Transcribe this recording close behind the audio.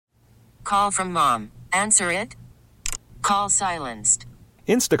call from mom. Answer it. Call silenced.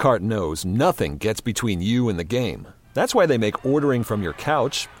 Instacart knows nothing gets between you and the game. That's why they make ordering from your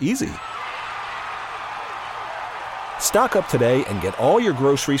couch easy. Stock up today and get all your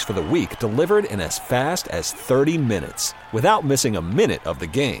groceries for the week delivered in as fast as 30 minutes without missing a minute of the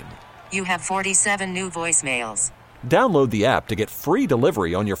game. You have 47 new voicemails. Download the app to get free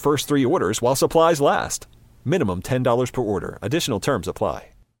delivery on your first 3 orders while supplies last. Minimum $10 per order. Additional terms apply.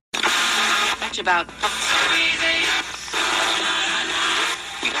 Much about.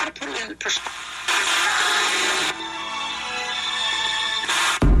 You gotta put it in perspective.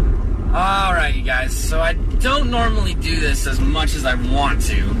 All right, you guys. So I don't normally do this as much as I want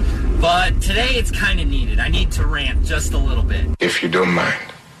to, but today it's kind of needed. I need to rant just a little bit. If you don't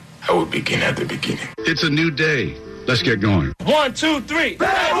mind, I will begin at the beginning. It's a new day. Let's get going. 1, 2, 3.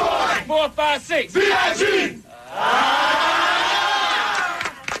 Bad boy. 4, 5, 6. B.I.G.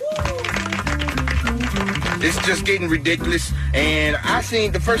 It's just getting ridiculous, and I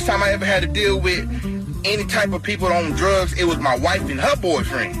seen the first time I ever had to deal with any type of people on drugs, it was my wife and her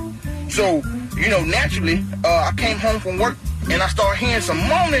boyfriend. So, naturally, I came home from work, and I started hearing some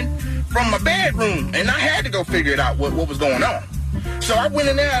moaning from my bedroom, and I had to go figure it out what was going on. So I went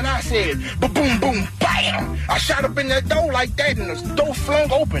in there, and I said, boom, boom, bam! I shot up in that door like that, and the door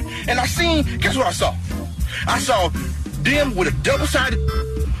flung open, and guess what I saw? I saw them with a double-sided,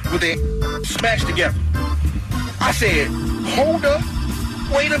 with their smashed together. I said, hold up,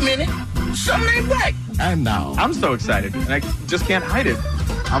 wait a minute, something ain't right. And now, I'm so excited, and I just can't hide it.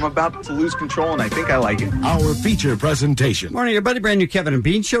 I'm about to lose control, and I think I like it. Our feature presentation. Morning, everybody. Brand new Kevin and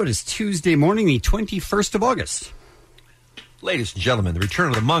Bean Show. It is Tuesday morning, the 21st of August. Ladies and gentlemen, the return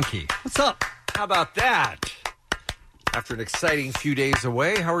of the monkey. What's up? How about that? After an exciting few days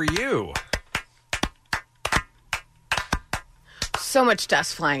away, how are you? So much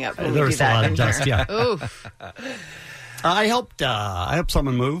dust flying up when There we was do that a lot in of dust, here. yeah. Oof. I helped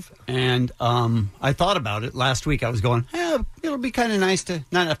someone move, and I thought about it last week. I was going, it'll be kind of nice to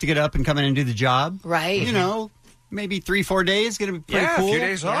not have to get up and come in and do the job. Right. Maybe 3-4 days, going to be pretty cool. A few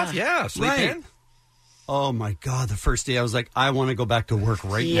days off, sleep in. Oh, my God. The first day, I was like, I want to go back to work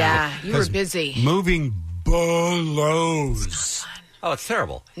right now. Yeah, you were busy. Moving blows. Oh, it's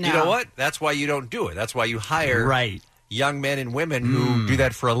terrible. No. You know what? That's why you don't do it. That's why you hire young men and women who do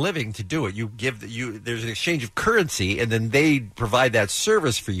that for a living to do it. There's an exchange of currency, and then they provide that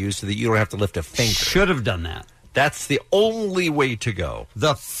service for you so that you don't have to lift a finger. Should have done that. That's the only way to go.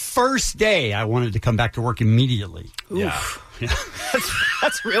 The first day, I wanted to come back to work immediately. Oof. Yeah.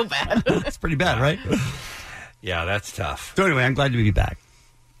 That's real bad. That's pretty bad, right? Yeah, that's tough. So anyway, I'm glad to be back.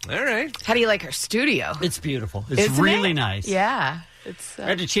 All right. How do you like our studio? It's beautiful. It's really nice. Yeah. I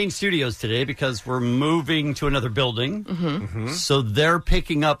had to change studios today because we're moving to another building. Mm-hmm. So they're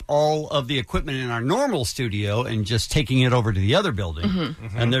picking up all of the equipment in our normal studio and just taking it over to the other building.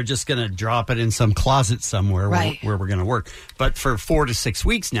 Mm-hmm. And they're just going to drop it in some closet somewhere where we're going to work. But for 4 to 6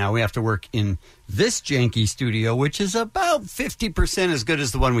 weeks now, we have to work in this janky studio, which is about 50% as good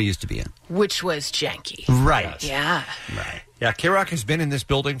as the one we used to be in. Which was janky. Right. Yeah. Right. Yeah, K-Rock has been in this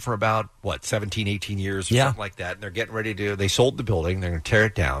building for about, 17, 18 years or something like that. And they're getting ready they sold the building. They're going to tear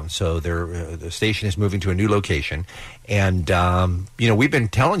it down. So the station is moving to a new location. And, we've been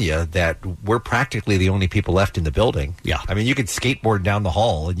telling you that we're practically the only people left in the building. Yeah. I mean, you could skateboard down the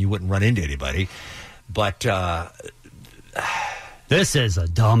hall and you wouldn't run into anybody. But... this is a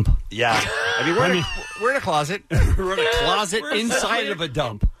dump. Yeah. I mean, we're in a closet. We're in a closet inside of a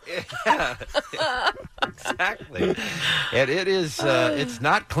dump. Yeah. Exactly. And it is, it's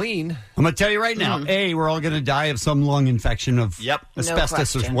not clean. I'm going to tell you right now, A, we're all going to die of some lung infection of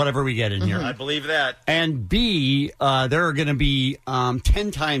asbestos or whatever we get in here. I believe that. And B, there are going to be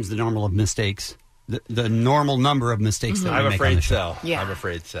 10 times the normal of mistakes. The normal number of mistakes that we make on the show. Yeah. I'm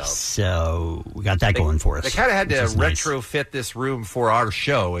afraid so. So we got that going for us. They kind of had to retrofit this room for our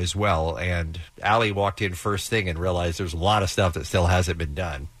show as well. And Allie walked in first thing and realized there's a lot of stuff that still hasn't been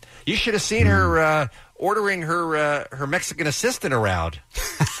done. You should have seen her ordering her Mexican assistant around.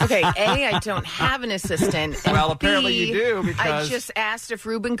 Okay, A, I don't have an assistant. And well, apparently B, you do, because... I just asked if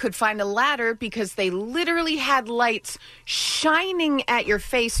Ruben could find a ladder because they literally had lights shining at your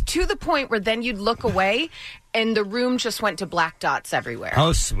face to the point where then you'd look away and the room just went to black dots everywhere.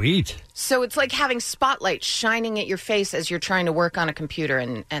 Oh, sweet. So it's like having spotlights shining at your face as you're trying to work on a computer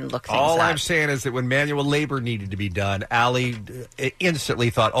and look things up. All I'm saying is that when manual labor needed to be done, Allie instantly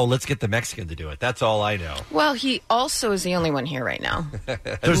thought, let's get the Mexican to do it. That's all I know. Well, he also is the only one here right now.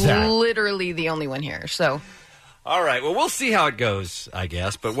 There's that. Literally the only one here. So, all right. Well, we'll see how it goes, I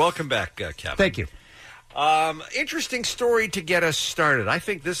guess. But welcome back, Kevin. Thank you. Interesting story to get us started. I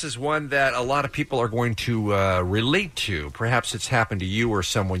think this is one that a lot of people are going to relate to. Perhaps it's happened to you or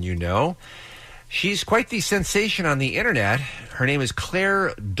someone you know. She's quite the sensation on the internet. Her name is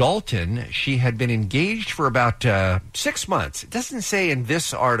Claire Dalton. She had been engaged for about 6 months. It doesn't say in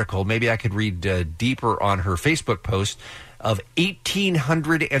this article. Maybe I could read deeper on her Facebook post of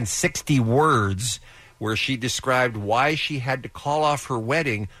 1,860 words where she described why she had to call off her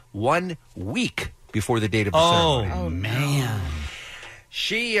wedding 1 week before the date of the ceremony. Oh, man.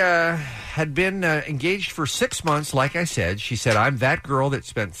 She had been engaged for 6 months, like I said. She said, I'm that girl that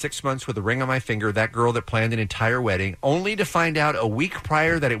spent 6 months with a ring on my finger, that girl that planned an entire wedding, only to find out a week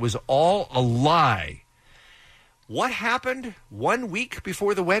prior that it was all a lie. What happened 1 week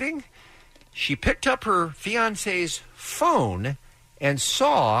before the wedding? She picked up her fiancé's phone and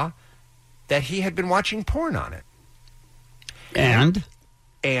saw that he had been watching porn on it.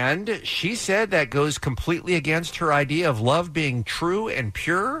 And she said that goes completely against her idea of love being true and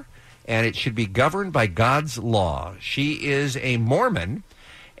pure, and it should be governed by God's law. She is a Mormon,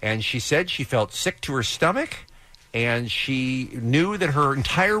 and she said she felt sick to her stomach, and she knew that her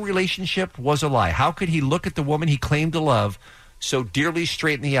entire relationship was a lie. How could he look at the woman he claimed to love so dearly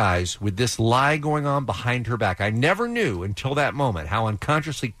straight in the eyes with this lie going on behind her back? I never knew until that moment how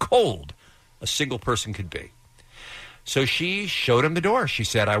unconsciously cold a single person could be. So she showed him the door. She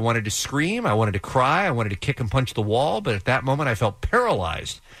said, I wanted to scream, I wanted to cry, I wanted to kick and punch the wall, but at that moment I felt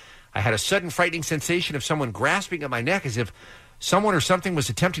paralyzed. I had a sudden frightening sensation of someone grasping at my neck as if someone or something was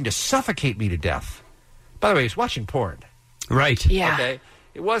attempting to suffocate me to death. By the way, he's watching porn. Right. Yeah. Okay.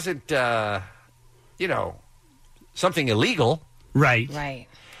 It wasn't, something illegal. Right. Right.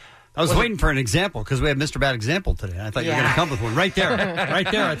 I was waiting for an example because we had Mr. Bad Example today. I thought you were going to come with one right there.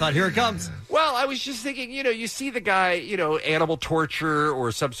 Right there. I thought, here it comes. Well, I was just thinking, you see the guy, animal torture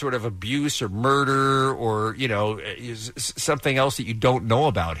or some sort of abuse or murder or, something else that you don't know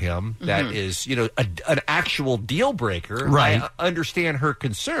about him that is, an actual deal breaker. Right. I understand her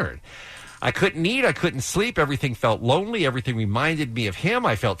concern. I couldn't eat. I couldn't sleep. Everything felt lonely. Everything reminded me of him.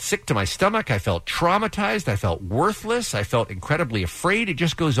 I felt sick to my stomach. I felt traumatized. I felt worthless. I felt incredibly afraid. It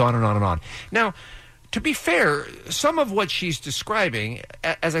just goes on and on and on. Now, to be fair, some of what she's describing,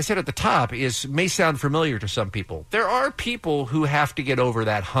 as I said at the top, may sound familiar to some people. There are people who have to get over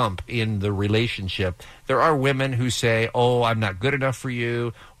that hump in the relationship. There are women who say, oh, I'm not good enough for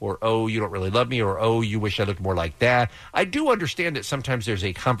you, or oh, you don't really love me, or oh, you wish I looked more like that. I do understand that sometimes there's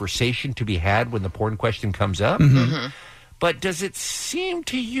a conversation to be had when the porn question comes up. Mm-hmm. But does it seem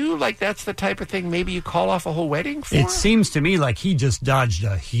to you like that's the type of thing maybe you call off a whole wedding for? It seems to me like he just dodged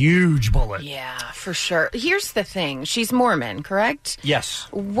a huge bullet. Yeah, for sure. Here's the thing. She's Mormon, correct? Yes.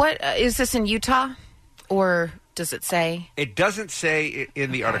 What is this in Utah? Or does it say? It doesn't say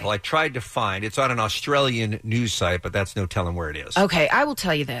in the article. I tried to find. It's on an Australian news site, but that's no telling where it is. Okay, I will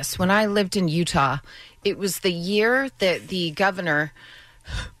tell you this. When I lived in Utah, it was the year that the governor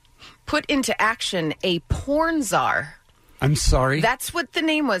put into action a porn czar. I'm sorry? That's what the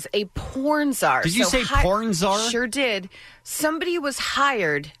name was, a porn czar. Did you say porn czar? Sure did. Somebody was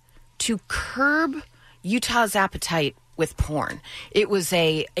hired to curb Utah's appetite with porn. It was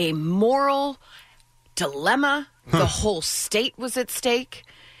a moral dilemma. The whole state was at stake.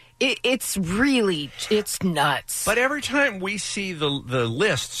 It's nuts. But every time we see the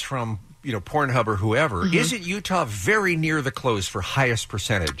lists from Pornhub or whoever, isn't Utah very near the close for highest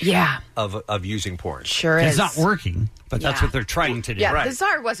percentage of using porn? Sure is. It's not working, but that's what they're trying to do. Yeah, the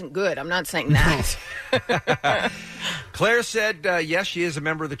czar wasn't good. I'm not saying that. Claire said, yes, she is a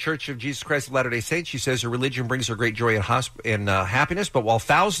member of the Church of Jesus Christ of Latter-day Saints. She says her religion brings her great joy and happiness, but while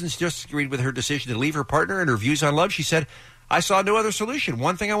thousands disagreed with her decision to leave her partner and her views on love, she said, I saw no other solution.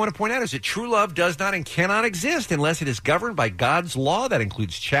 One thing I want to point out is that true love does not and cannot exist unless it is governed by God's law. That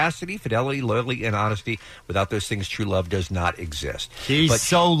includes chastity, fidelity, loyalty, and honesty. Without those things, true love does not exist. She's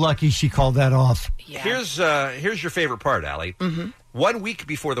so lucky she called that off. Yeah. Here's your favorite part, Allie. 1 week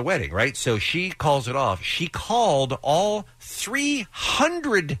before the wedding, right? So she calls it off. She called all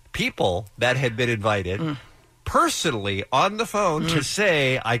 300 people that had been invited personally on the phone to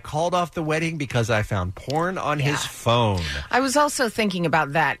say, I called off the wedding because I found porn on his phone. I was also thinking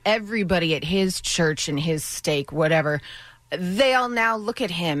about that. Everybody at his church and his stake, whatever, they all now look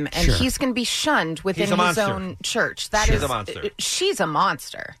at him, and he's going to be shunned within his own church. She's a monster. She's a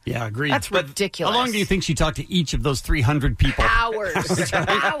monster. Yeah, agreed. That's ridiculous. How long do you think she talked to each of those 300 people? Hours.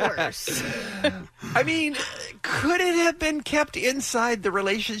 Hours. I mean, could it have been kept inside the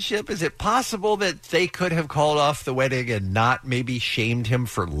relationship? Is it possible that they could have called off the wedding and not maybe shamed him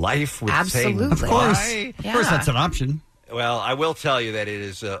for life with saying Absolutely. Of course. why? Of course, that's an option. Well, I will tell you that it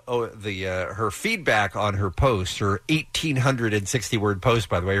is her feedback on her post, her 1,860-word post,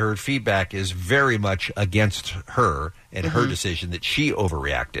 by the way, her feedback is very much against her and her decision that she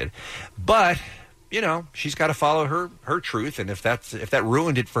overreacted. But, she's got to follow her truth, and if that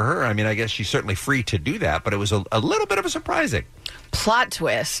ruined it for her, I mean, I guess she's certainly free to do that, but it was a little bit of a surprising. Plot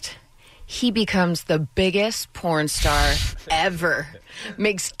twist. He becomes the biggest porn star ever.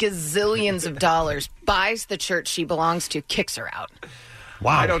 Makes gazillions of dollars, buys the church she belongs to, kicks her out.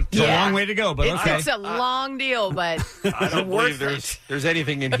 Wow. It's a long way to go, but okay. It's a long deal, but I don't believe there's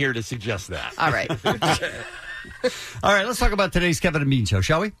anything in here to suggest that. All right. All right, let's talk about today's Kevin and Bean Show,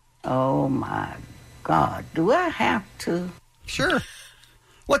 shall we? Oh, my God. Do I have to? Sure.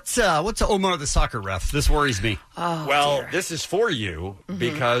 What's Omar the soccer ref? This worries me. Oh, well, dear. This is for you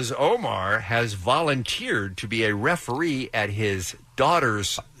because Omar has volunteered to be a referee at his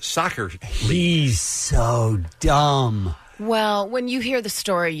daughter's soccer league. He's so dumb. Well, when you hear the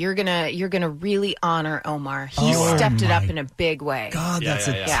story, you're gonna really honor Omar. He stepped it up in a big way. God, that's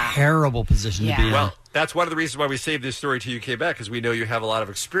a terrible position to be in. Well, that's one of the reasons why we saved this story till you came back, because we know you have a lot of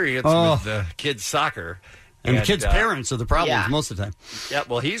experience with kids' soccer. And the kids' parents are the problems most of the time. Yeah,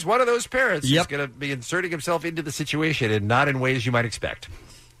 well, he's one of those parents who's going to be inserting himself into the situation and not in ways you might expect.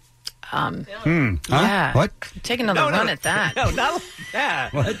 Yeah. What? Take another run at that. No, not like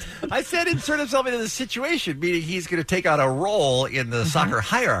that. What? I said insert himself into the situation, meaning he's going to take on a role in the soccer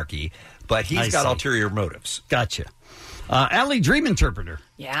hierarchy, but he's got ulterior motives. Gotcha. Allie, dream interpreter.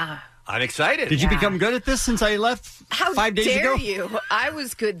 Yeah. I'm excited. Did you become good at this since I left 5 days ago? How dare you? I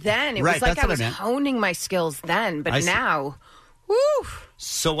was good then. It Right, was like that's I was what I meant. honing my skills then, but I see. now, woo.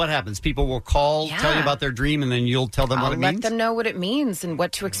 So what happens? People will call, tell you about their dream, and then you'll tell them what it let means? them know what it means and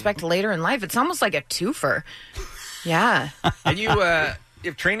what to expect later in life. It's almost like a twofer. Yeah. And you have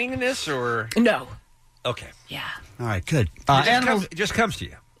training in this, or? No. Okay. Yeah. All right, good. It just comes to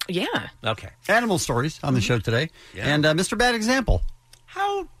you. Yeah. Okay. Animal stories on the show today. Yeah. And Mr. Bad Example.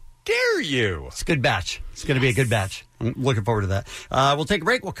 How dare you? It's a good batch. It's going to be a good batch. I'm looking forward to that. We'll take a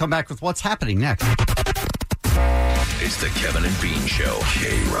break. We'll come back with what's happening next. It's the Kevin and Bean Show.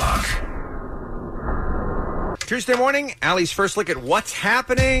 K-Rock. Tuesday morning, Allie's first look at what's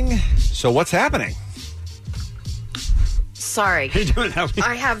happening. So what's happening? Sorry. How you doing, Allie?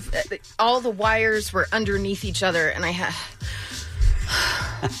 I have all the wires were underneath each other, and I have.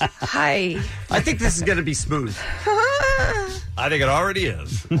 Hi. I think this is going to be smooth. I think it already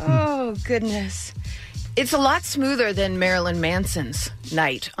is. Oh, goodness. It's a lot smoother than Marilyn Manson's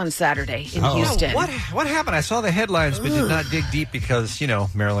night on Saturday in Houston. What happened? I saw the headlines, but did not dig deep because,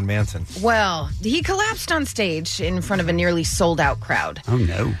 Marilyn Manson. Well, he collapsed on stage in front of a nearly sold-out crowd. Oh,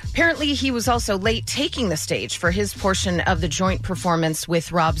 no. Apparently, he was also late taking the stage for his portion of the joint performance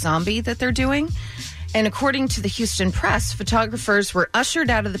with Rob Zombie that they're doing. And according to the Houston Press, photographers were ushered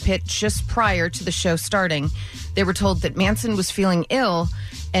out of the pit just prior to the show starting. They were told that Manson was feeling ill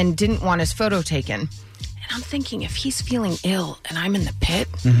and didn't want his photo taken. And I'm thinking, if he's feeling ill and I'm in the pit,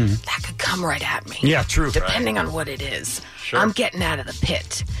 that could come right at me. Yeah, true. Depending on what it is. Sure. I'm getting out of the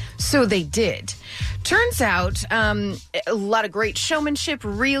pit. So they did. Turns out, a lot of great showmanship,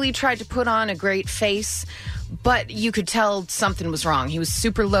 really tried to put on a great face, but you could tell something was wrong. He was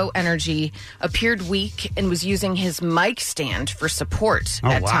super low energy, appeared weak, and was using his mic stand for support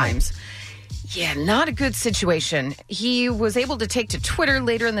at times. Yeah, not a good situation. He was able to take to Twitter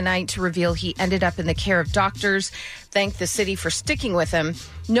later in the night to reveal he ended up in the care of doctors, thanked the city for sticking with him.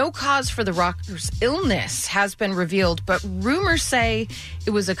 No cause for the rocker's illness has been revealed, but rumors say it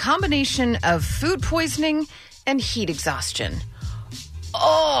was a combination of food poisoning and heat exhaustion.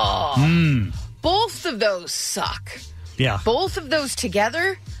 Oh, both of those suck. Yeah. Both of those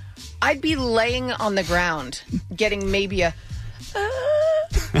together, I'd be laying on the ground getting maybe a...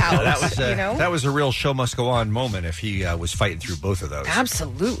 out, that was a real show must go on moment if he was fighting through both of those.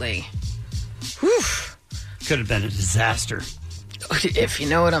 Absolutely. Whew. Could have been a disaster. If you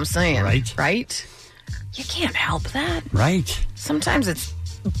know what I'm saying. Right? You can't help that. Right. Sometimes it's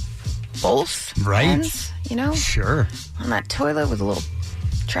both Right. ends, Sure. on that toilet with a little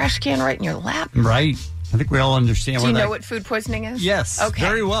trash can right in your lap. Right. I think we all understand Do you know what food poisoning is? Yes. Okay.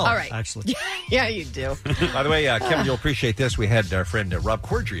 Very well, All right. actually. Yeah, you do. By the way, Kevin, you'll appreciate this. We had our friend Rob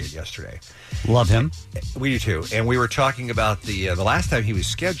Corddry in yesterday. Love him. We do too. And we were talking about the last time he was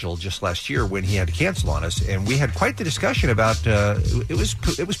scheduled, just last year, when he had to cancel on us, and we had quite the discussion about it was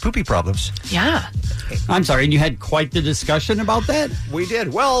poopy problems. Yeah. I'm sorry, and you had quite the discussion about that? We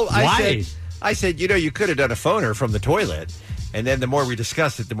did. Well, Why? I said, you could have done a phoner from the toilet. And then the more we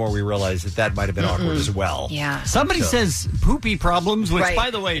discussed it, the more we realized that might have been awkward as well. Yeah. Somebody says poopy problems, which, Right.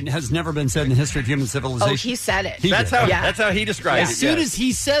 by the way, has never been said in the history of human civilization. Oh, he said it. He That's did. how he described it. As soon yes. as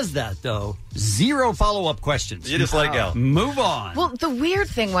he says that, though, zero follow-up questions. You just let it go. Move on. Well, the weird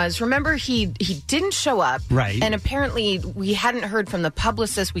thing was, remember, he didn't show up. Right. And apparently we hadn't heard from the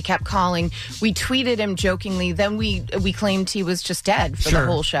publicist. We kept calling. We tweeted him jokingly. Then we claimed he was just dead for the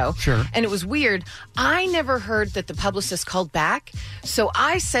whole show. Sure. And it was weird. I never heard that the publicist called back. So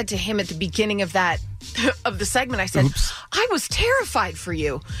I said to him at the beginning of that of the segment, I said, Oops. I was terrified for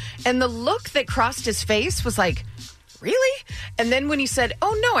you. And the look that crossed his face was like, really? And then when he said,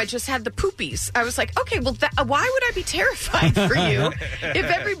 oh, no, I just had the poopies, I was like, okay, well, why would I be terrified for you if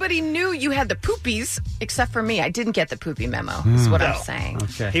everybody knew you had the poopies, except for me? I didn't get the poopy memo, is what I'm saying.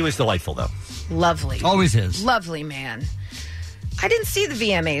 Okay. He was delightful, though. Lovely. Always is. Lovely man. I didn't see the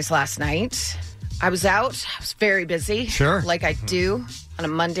VMAs last night. I was out. I was very busy. Sure. Like I do on a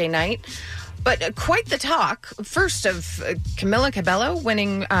Monday night. But quite the talk. First of Camila Cabello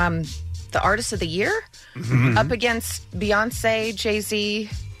winning the Artist of the Year up against Beyonce, Jay-Z.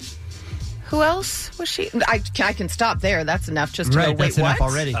 Who else was she? I can stop there. That's enough just to Right, go, wait, that's enough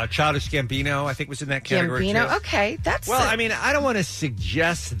what? already. Childish Gambino, I think, was in that category, Gambino? too. Okay, that's... Well, I mean, I don't want to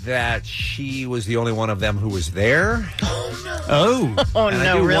suggest that she was the only one of them who was there. Oh. And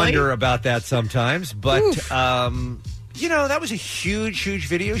I do wonder about that sometimes. But, you know, that was a huge, huge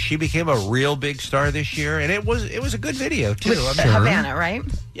video. She became a real big star this year. And it was a good video, too. With Havana, right?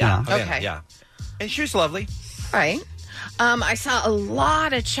 Yeah. Havana, Okay. Yeah. And she was lovely. Right. I saw a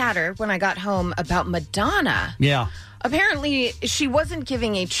lot of chatter when I got home about Madonna. Yeah. Apparently, she wasn't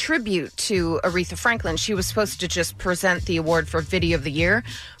giving a tribute to Aretha Franklin. She was supposed to just present the award for Video of the Year,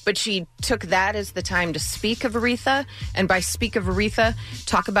 but she took that as the time to speak of Aretha. And by speak of Aretha,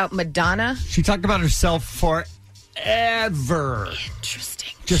 talk about Madonna. She talked about herself forever.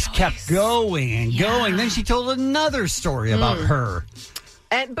 Interesting. Just kept going and going. Then she told another story about her.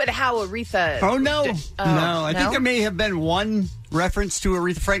 But how Aretha... Oh, no. No, I think no? there may have been one reference to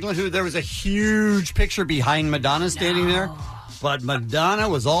Aretha Franklin, who there was a huge picture behind Madonna standing there. But Madonna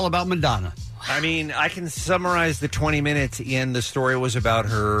was all about Madonna. I mean, I can summarize the 20 minutes in the story was about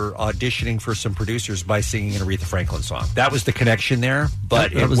her auditioning for some producers by singing an Aretha Franklin song. That was the connection there,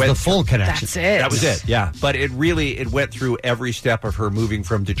 but That was the full connection. That's it. That was it, yeah. But it went through every step of her moving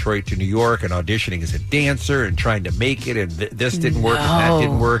from Detroit to New York and auditioning as a dancer and trying to make it, and this didn't work and that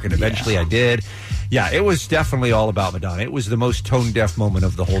didn't work, and eventually I did. Yeah, it was definitely all about Madonna. It was the most tone-deaf moment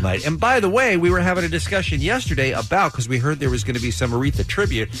of the whole night. And by the way, we were having a discussion yesterday about, because we heard there was going to be some Aretha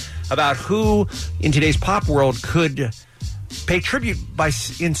tribute, about who in today's pop world could pay tribute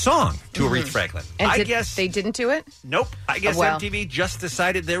in song to Aretha Franklin. And I guess they didn't do it? Nope. I guess Well. MTV just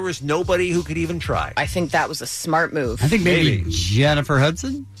decided there was nobody who could even try. I think that was a smart move. I think maybe Jennifer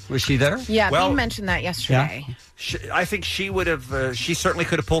Hudson. Was she there? Yeah, Well, Bean mentioned that yesterday. I think she would have. She certainly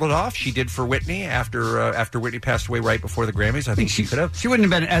could have pulled it off. She did for Whitney after Whitney passed away right before the Grammys. I think she could have. She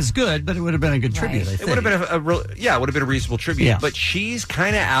wouldn't have been as good, but it would have been a good tribute. I think. It would have been it would have been a reasonable tribute. Yeah. But she's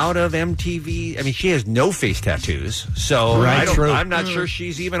kind of out of MTV. I mean, she has no face tattoos, so Right, true. I'm not sure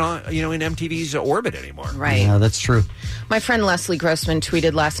she's even on in MTV's orbit anymore. Right. Yeah, that's true. My friend Leslie Grossman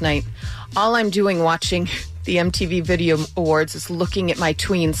tweeted last night, all I'm doing watching the MTV Video Awards is looking at my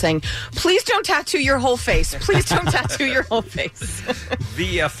tween saying, please don't tattoo your whole face. Please don't tattoo your whole face.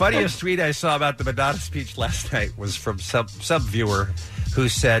 The funniest tweet I saw about the Madonna speech last night was from some viewer who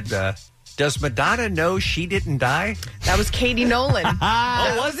said, does Madonna know she didn't die? That was Katie Nolan.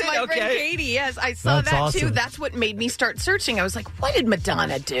 Oh, was it? My Okay. friend Katie, yes. I saw That's that awesome. too. That's what made me start searching. I was like, what did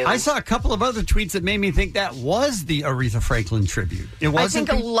Madonna do? I saw a couple of other tweets that made me think that was the Aretha Franklin tribute. It I wasn't.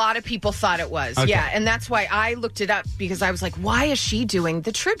 think a lot of people thought it was. Okay. Yeah, and that's why I looked it up, because I was like, why is she doing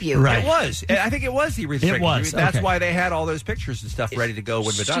the tribute? Right. It was. I think it was the Aretha It Franklin was, tribute. That's okay. why they had all those pictures and stuff ready to go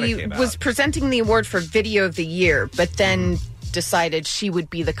when Madonna She came out. was presenting the award for Video of the Year, but then decided she would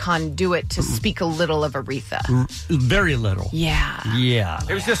be the conduit to speak a little of Aretha. Very little. Yeah. Yeah.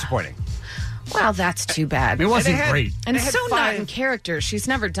 It was disappointing. Well, that's too bad. It wasn't And it had- great. And They had so not five- in character. She's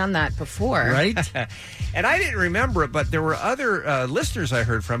never done that before. Right? And I didn't remember it, but there were other listeners I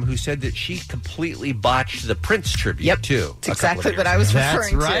heard from who said that she completely botched the Prince tribute, too. That's exactly what I was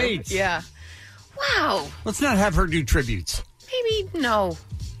That's referring right. to. Yeah. Wow. Let's not have her do tributes. Maybe no.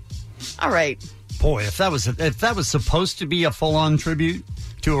 All right. Boy, if that was supposed to be a full-on tribute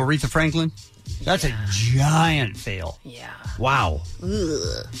to Aretha Franklin, that's a giant fail. Yeah. Wow.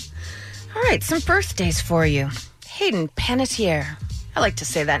 Ugh. All right, some birthdays for you. Hayden Panettiere. I like to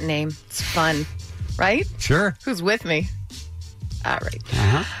say that name. It's fun, right? Sure. Who's with me? All right.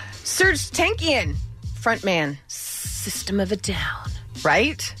 Serge Tankian, frontman, System of a Down,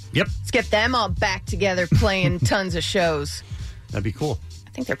 right? Yep. Let's get them all back together playing tons of shows. That'd be cool.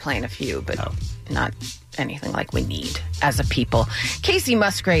 I think they're playing a few, but not anything like we need as a people. Casey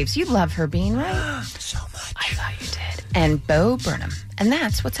Musgraves, you love her, Bean, right? So much. I thought you did. And Bo Burnham. And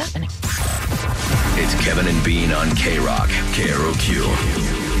that's what's happening. It's Kevin and Bean on K-Rock, KROQ.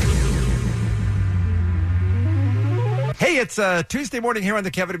 Hey, it's Tuesday morning here on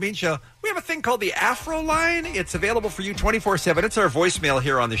the Kevin and Bean Show. We have a thing called the Afro Line. It's available for you 24/7. It's our voicemail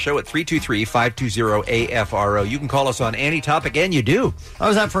here on the show at 323-520-AFRO. You can call us on any topic, and you do. I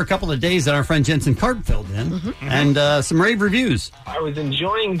was out for a couple of days that our friend Jensen Karp filled in, and some rave reviews. I was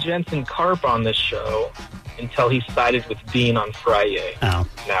enjoying Jensen Karp on this show until he sided with Bean on Friday. Oh.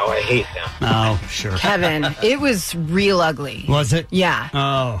 Now I hate him. Oh, sure. Kevin, it was real ugly. Was it? Yeah.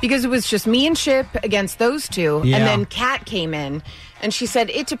 Oh. Because it was just me and Chip against those two, Yeah. and then Kat came in, and she said,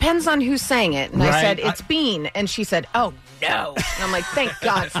 it depends on who sang it. And I Right. said, it's Bean. And she said, oh, no. And I'm like, thank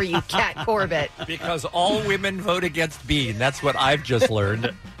God for you, Kat Corbett. Because all women vote against Bean. That's what I've just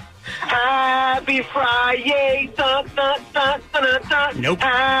learned. Happy Friday. Dun, dun, dun, dun, dun, dun. Nope.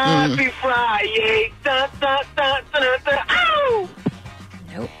 Happy Friday. Dun, dun, dun, dun, dun, dun. Ow!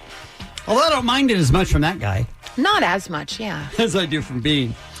 Nope. Although I don't mind it as much from that guy Not as much, yeah. as I do from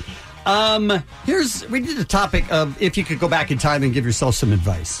Bean. We did a topic of if you could go back in time and give yourself some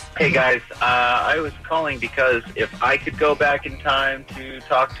advice. Hey guys, I was calling because if I could go back in time to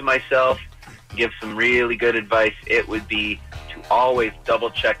talk to myself, give some really good advice, it would be to always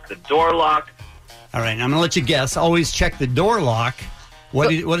double check the door lock. All right, I'm going to let you guess. Always check the door lock. What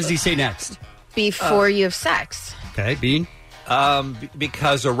does he say next? Before you have sex. Okay, Bean?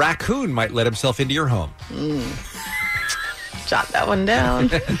 Because a raccoon might let himself into your home. Jot that one down.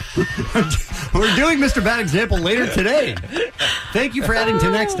 We're doing Mr. Bad Example later today. Thank you for adding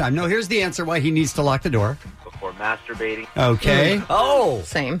to next time. No, here's the answer why he needs to lock the door. Before masturbating. Okay. Oh.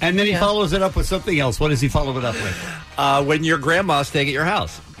 Same. And then he follows it up with something else. What does he follow it up with? When your grandma's staying at your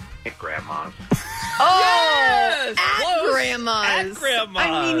house. At grandma's. Oh, Close. Grandma's. At grandma's.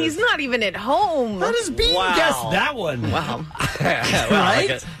 I mean, he's not even at home. How does Bean guess that one? Wow.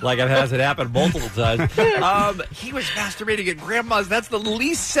 Right? Like it hasn't happened multiple times. He was masturbating at grandma's. That's the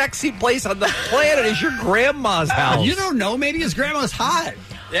least sexy place on the planet is your grandma's house. You don't know. Maybe his grandma's hot.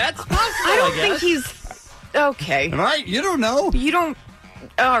 That's possible, I don't think he's... Okay. Right? You don't know. You don't...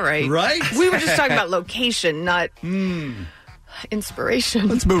 All right. Right? We were just talking about location, not inspiration.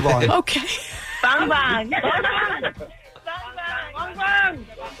 Let's move on. Okay. Bang bang. Bang bang.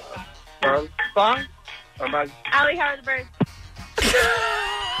 Song? Or about Allie Howard the Bird.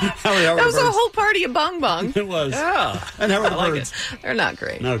 That was a whole party of bong bong. It was. Yeah. And how are the like birds? They're not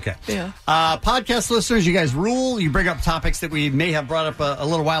great. Okay. Yeah. Podcast listeners, you guys rule. You bring up topics that we may have brought up a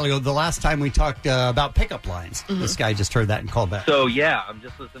little while ago. The last time we talked about pickup lines. This guy just heard that and called back. So, yeah, I'm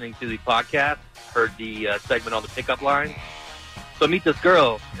just listening to the podcast, heard the segment on the pickup line. So I meet this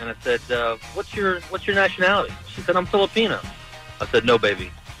girl, and I said, what's your nationality? She said, I'm Filipino. I said, no, baby,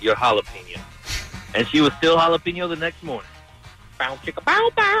 you're jalapeno. And she was still jalapeno the next morning. Bow, chicka,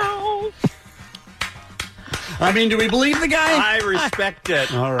 bow, bow. I mean, do we believe the guy? I respect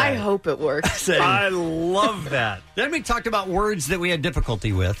it. All right. I hope it works. I love that. Then we talked about words that we had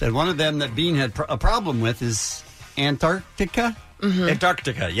difficulty with, and one of them that Bean had a problem with is Antarctica.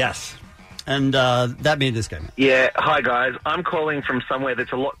 Antarctica, yes. And that made this guy mad. Yeah, hi guys. I'm calling from somewhere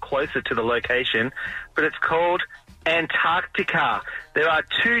that's a lot closer to the location, but it's called Antarctica. There are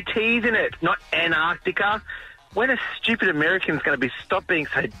 2 T's in it, not Antarctica. When are stupid Americans going to be stop being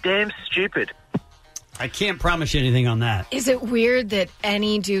so damn stupid? I can't promise you anything on that. Is it weird that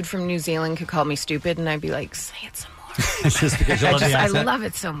any dude from New Zealand could call me stupid and I'd be like, say it some more? It's just because you love the I accent. love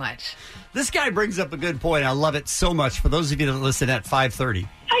it so much. This guy brings up a good point. I love it so much. For those of you that listen at 5:30.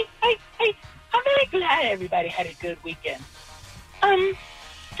 Hey, I'm really glad everybody had a good weekend. Do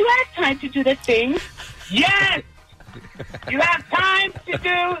I have time to do the thing? Yes! You have time to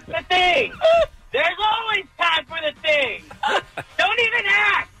do the thing! There's always time for the thing! Don't even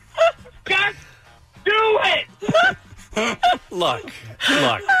ask! Just do it! Look.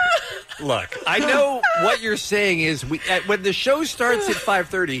 I know what you're saying is when the show starts at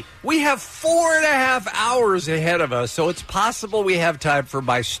 5:30, we have 4.5 hours ahead of us, so it's possible we have time for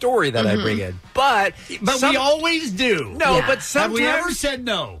my story that I bring in. But we always do. No, but Have sometimes we ever said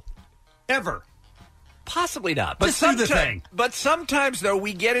no? Ever? Possibly not. But do the thing. But sometimes, though,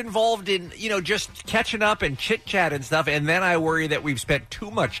 we get involved in, just catching up and chit-chat and stuff, and then I worry that we've spent too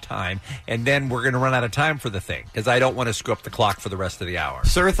much time, and then we're going to run out of time for the thing, because I don't want to screw up the clock for the rest of the hour.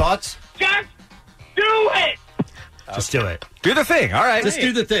 Sir, thoughts? Just do it! Just do it. Do the thing, all right. Just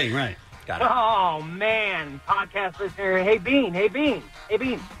do the thing, right. Got it. Oh, man. Podcast listener. Hey, Bean.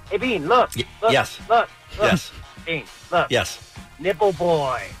 Look. Yes. Look. Yes. Bean, look. Yes. Nipple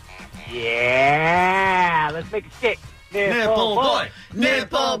boy. Yeah. Let's make it stick. Nipple boy.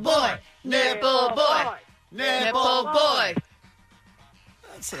 Nipple boy. Nipple boy. Nipple boy.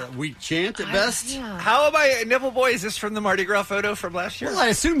 That's a weak chant at best. How am I Nipple Boy? Is this from the Mardi Gras photo from last year? Well, I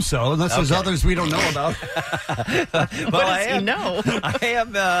assume so, unless there's others we don't know about.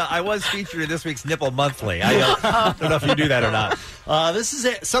 I was featured in this week's Nipple Monthly. I don't know if you do that or not. This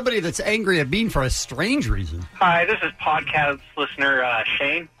is somebody that's angry at Bean for a strange reason. Hi, this is podcast listener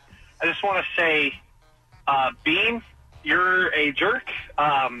Shane. I just want to say, Bean, you're a jerk.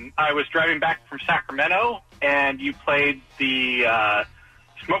 I was driving back from Sacramento, and you played the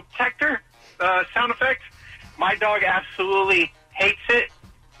smoke detector sound effect. My dog absolutely hates it.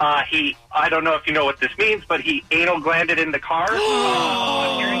 I don't know if you know what this means, but he anal glanded in the car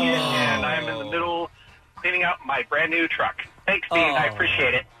on hearing it, and I'm in the middle cleaning out my brand new truck. Thanks, Bean. I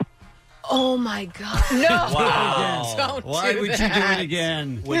appreciate it. Oh, my God. No. Wow. Don't Why do would that. you do it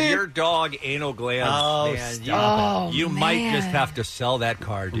again? When your dog anal glands, you might just have to sell that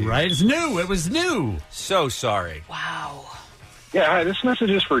car, dude. Right? It's new. It was new. So sorry. Wow. Yeah, hi, this message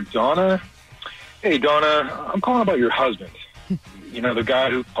is for Donna. Hey, Donna, I'm calling about your husband. You know, the guy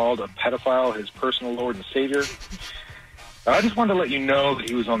who called a pedophile his personal Lord and Savior. I just wanted to let you know that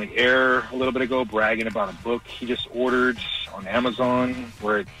he was on the air a little bit ago bragging about a book he just ordered on Amazon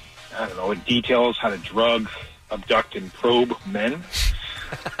where it details how to drug, abduct, and probe men.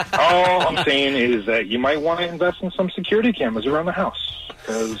 All I'm saying is that you might want to invest in some security cameras around the house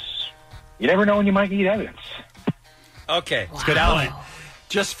because you never know when you might need evidence. Okay. Wow. Good point.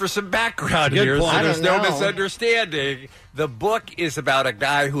 Just for some background Good here, point. so there's no know. misunderstanding. The book is about a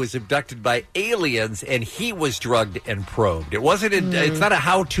guy who was abducted by aliens, and he was drugged and probed. It wasn't. It's not a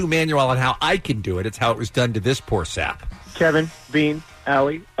how-to manual on how I can do it. It's how it was done to this poor sap. Kevin, Bean,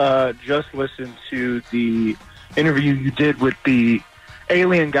 Allie, just listened to the interview you did with the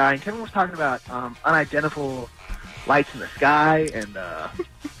alien guy. And Kevin was talking about unidentifiable lights in the sky and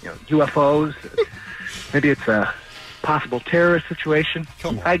UFOs. Maybe it's a possible terrorist situation.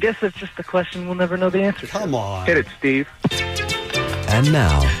 Come on. I guess it's just a question we'll never know the answer to. Come on. Hit it, Steve. And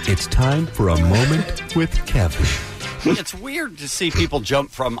now it's time for a moment with Kevin. It's weird to see people jump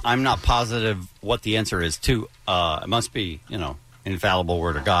from I'm not positive what the answer is to it must be, infallible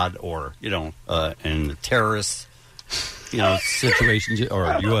word of God or, in the terrorist, situations or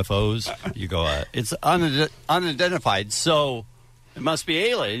UFOs. You go, it's unidentified, so it must be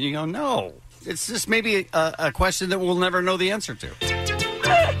alien. You go, no. It's just maybe a question that we'll never know the answer to.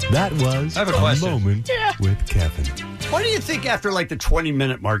 That was I have a question. Moment with Kevin. Why do you think after like the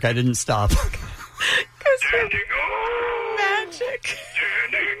 20-minute mark I didn't stop? Magic.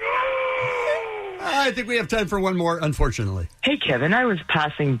 I think we have time for one more, unfortunately. Hey, Kevin, I was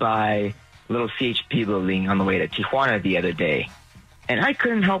passing by a little CHP building on the way to Tijuana the other day, and I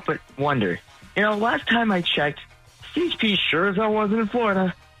couldn't help but wonder, last time I checked, CHP sure as hell wasn't in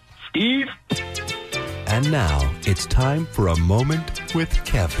Florida. Steve? And now it's time for a moment with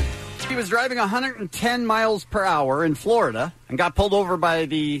Kevin. He was driving 110 miles per hour in Florida and got pulled over by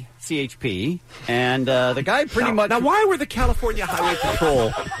the CHP. And the guy pretty much... Now, why were the California Highway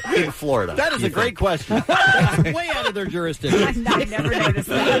Patrol in Florida? That is a great question. That's way out of their jurisdiction. I never noticed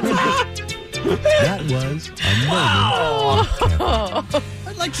that. That was a moment with Kevin.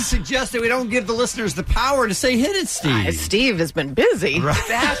 I'd like to suggest that we don't give the listeners the power to say, hit it, Steve. Steve has been busy. Right.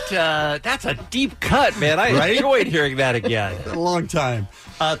 That's a deep cut, man. I Right? enjoyed hearing that again. A long time.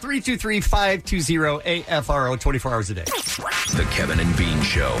 323-520-AFRO, 24 hours a day. The Kevin and Bean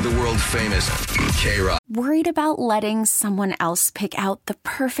Show, the world famous K-Rock. Worried about letting someone else pick out the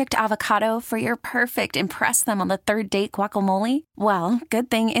perfect avocado for your perfect impress them on the third date guacamole? Well, good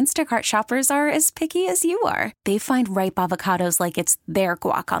thing Instacart shoppers are as picky as you are. They find ripe avocados like it's their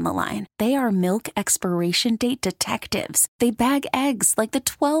guac on the line. They are milk expiration date detectives. They bag eggs like the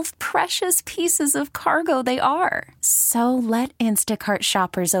 12 precious pieces of cargo they are. So let Instacart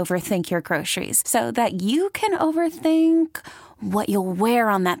shoppers overthink your groceries so that you can overthink what you'll wear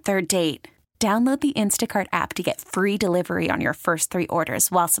on that third date. Download the Instacart app to get free delivery on your first 3 orders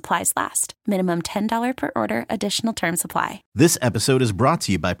while supplies last. Minimum $10 per order. Additional terms apply. This episode is brought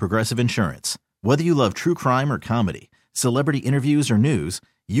to you by Progressive Insurance. Whether you love true crime or comedy, celebrity interviews or news,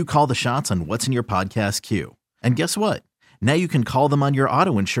 you call the shots on what's in your podcast queue. And guess what? Now you can call them on your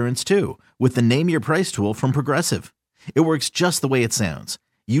auto insurance too with the Name Your Price tool from Progressive. It works just the way it sounds.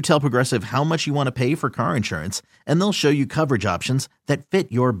 You tell Progressive how much you want to pay for car insurance, and they'll show you coverage options that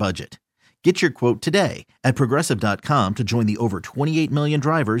fit your budget. Get your quote today at Progressive.com to join the over 28 million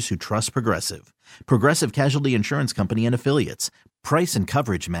drivers who trust Progressive. Progressive Casualty Insurance Company and Affiliates. Price and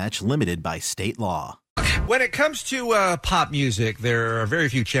coverage match limited by state law. When it comes to pop music, there are very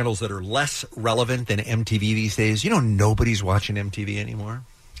few channels that are less relevant than MTV these days. You know, nobody's watching MTV anymore.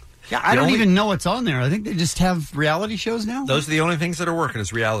 Yeah, I don't even know what's on there. I think they just have reality shows now. Those are the only things that are working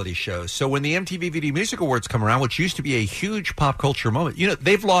is reality shows. So when the MTV Video Music Awards come around, which used to be a huge pop culture moment, you know,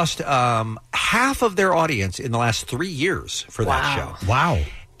 they've lost half of their audience in the last 3 years for that show. Wow.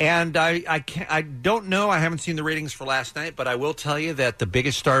 And I don't know. I haven't seen the ratings for last night, but I will tell you that the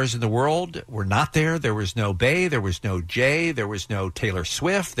biggest stars in the world were not there. There was no Bey. There was no Jay. There was no Taylor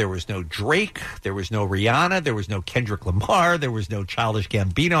Swift. There was no Drake. There was no Rihanna. There was no Kendrick Lamar. There was no Childish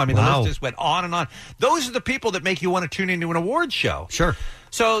Gambino. I mean, the list just went on and on. Those are the people that make you want to tune into an awards show. Sure.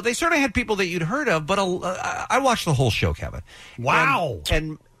 So they sort of had people that you'd heard of, but I watched the whole show, Kevin. Wow.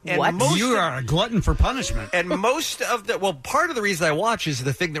 And what? You are a glutton for punishment. And most of part of the reason I watch is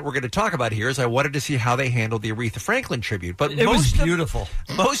the thing that we're going to talk about here is I wanted to see how they handled the Aretha Franklin tribute. But it was beautiful.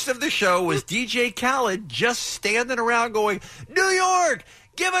 Most of the show was DJ Khaled just standing around going, New York,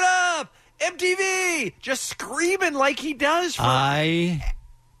 give it up, MTV, just screaming like he does. I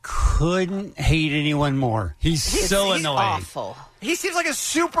couldn't hate anyone more. He's so annoying. Awful. He seems like a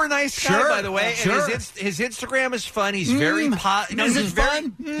super nice guy, by the way. Sure. And his Instagram is fun. He's very Is it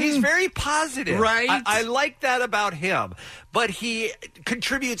fun? He's very positive. Right. I like that about him. But he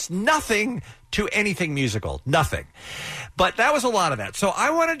contributes nothing to anything musical. Nothing. But that was a lot of that. So I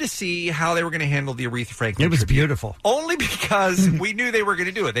wanted to see how they were going to handle the Aretha Franklin. It was tribute. beautiful. Only because we knew they were going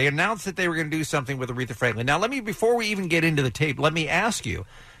to do it. They announced that they were going to do something with Aretha Franklin. Now, before we even get into the tape, let me ask you,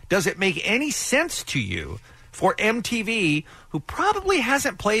 does it make any sense to you for MTV, who probably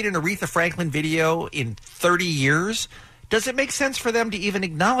hasn't played an Aretha Franklin video in 30 years, does it make sense for them to even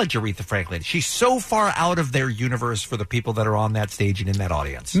acknowledge Aretha Franklin? She's so far out of their universe for the people that are on that stage and in that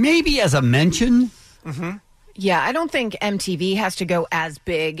audience. Maybe as a mention. Mm-hmm. Yeah, I don't think MTV has to go as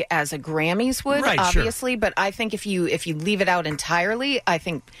big as a Grammys would, Right, obviously. But I think if you leave it out entirely, I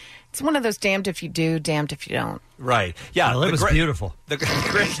think it's one of those damned if you do, damned if you don't. Right. Yeah. Well, it was beautiful. The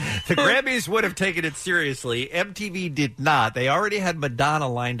Grammys would have taken it seriously. MTV did not. They already had Madonna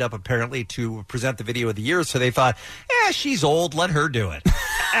lined up, apparently, to present the video of the year. So they thought, she's old. Let her do it.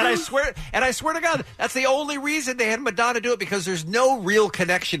 And I swear to God, that's the only reason they had Madonna do it, because there's no real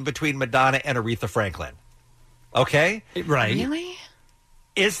connection between Madonna and Aretha Franklin. Okay? Right. Really?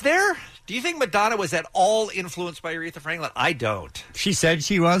 Is there? Do you think Madonna was at all influenced by Aretha Franklin? I don't. She said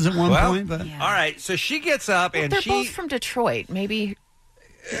she was at one point, but all right. So she gets up and they're both from Detroit. Maybe.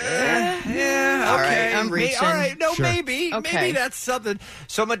 Yeah. All Okay. right, I'm reaching. All right. No, Sure. maybe. Okay. Maybe that's something.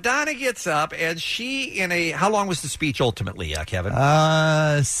 So Madonna gets up and she how long was the speech ultimately, Kevin?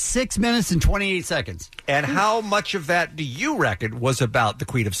 6 minutes and 28 seconds. And how much of that do you reckon was about the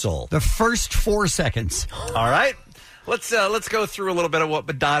Queen of Soul? The first 4 seconds. All right. Let's go through a little bit of what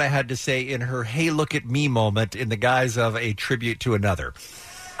Madonna had to say in her "Hey, look at me" moment in the guise of a tribute to another.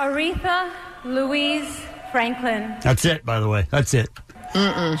 Aretha Louise Franklin That's it, by the way. That's it.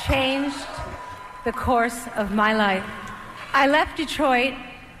 changed the course of my life. I left Detroit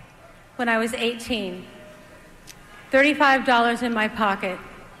when I was 18. $35 in my pocket.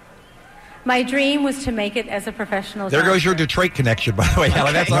 My dream was to make it as a professional There dancer. goes your Detroit connection, by the way,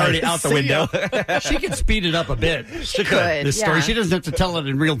 Helen. That's already out the See window. ya. She could speed it up a bit. She could. This story. Yeah. She doesn't have to tell it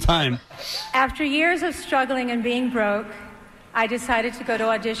in real time. After years of struggling and being broke, I decided to go to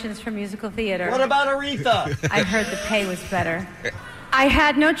auditions for musical theater. What about Aretha? I heard the pay was better. I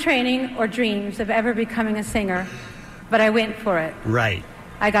had no training or dreams of ever becoming a singer, but I went for it. Right.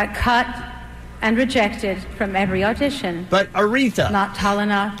 I got cut and rejected from every audition. But Aretha. Not tall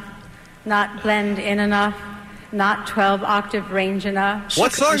enough, not blend in enough, not 12 octave range enough.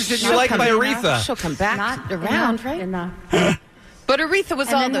 What songs did you like by Aretha? She'll come back Not around, enough, right? Enough. But Aretha was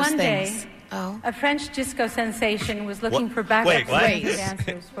And all then those one things. day, a French disco sensation was looking for backup Wait, what? singing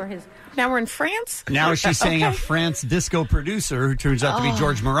dancers for his. Now we're in France? Now she's saying a Okay. France disco producer who turns out to be Oh.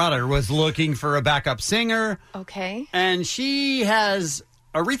 George Moroder was looking for a backup singer. Okay. And she has...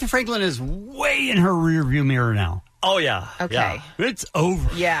 Aretha Franklin is way in her rearview mirror now. Oh, yeah. Okay. Yeah. It's over.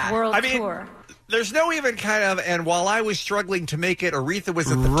 Yeah. World I mean, tour. there's no even kind of, and while I was struggling to make it, Aretha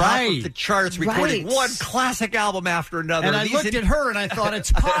was at the top Right. of the charts, recording Right. one classic album after another. And I These looked at her and I thought,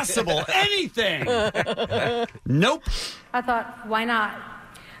 it's possible. Anything. Nope. I thought, why not?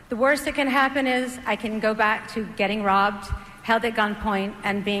 The worst that can happen is I can go back to getting robbed, held at gunpoint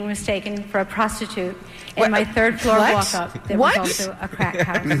and being mistaken for a prostitute in my third-floor What? walk-up. There What? was also a crack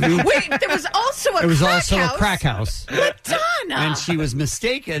house. Wait, there was also a crack house? It was also a crack house. Madonna! And she was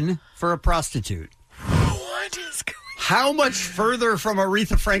mistaken for a prostitute. What is going How much further from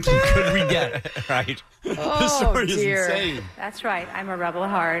Aretha Franklin could we get? Right. The story is dear. insane. That's right. I'm a rebel at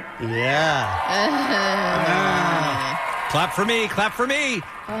heart. Yeah. Clap for me. Clap for me.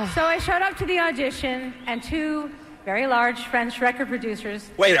 So I showed up to the audition, and two very large French record producers.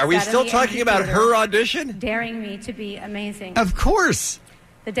 Wait, are we sat in still the talking empty about theater, her audition? daring me to be amazing. Of course.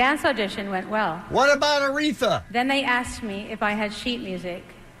 The dance audition went well. What about Aretha? Then they asked me if I had sheet music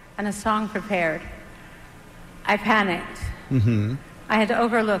and a song prepared. I panicked. Mm-hmm. I had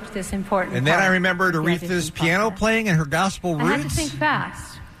overlooked this important And then part I remembered of the Aretha's audition piano process. playing and her gospel I had to roots. think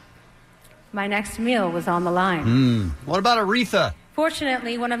fast. My next meal was on the line. What about Aretha?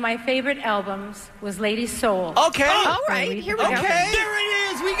 Fortunately, one of my favorite albums was Lady Soul. Okay. All right, here we go. There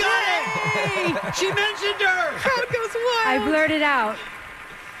it is. We got it. She mentioned her. Crowd goes wild. I blurted out,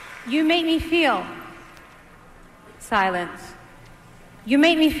 "You make me feel." Silence. "You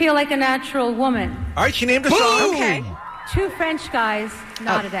make me feel like a natural woman." All right, she named a song. Okay. Two French guys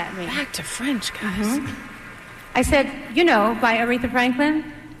nodded at me. Back to French, guys. I said, "You know, by Aretha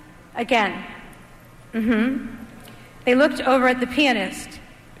Franklin." Again. They looked over at the pianist.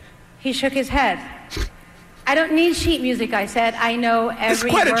 He shook his head. "I don't need sheet music," I said. "I know It's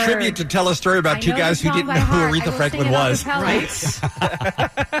every quite word. a tribute to tell a story I about two know guys the who song didn't by know who heart. I Aretha will Franklin sing it was. a cappella.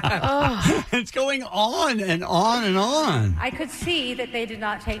 It's going on and on and on. I could see that they did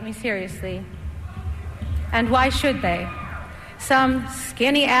not take me seriously. And why should they? Some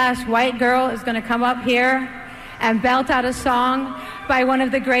skinny-ass white girl is going to come up here and belt out a song by one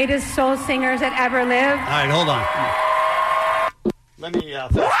of the greatest soul singers that ever lived? All right, hold on. Let me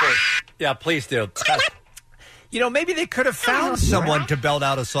fast forward. Yeah, please do. You know, maybe they could have found someone to belt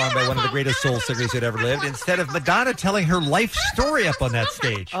out a song by one of the greatest soul singers that ever lived instead of Madonna telling her life story up on that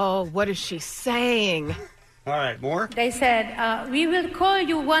stage. Oh, what is she saying? All right, more? They said, "We will call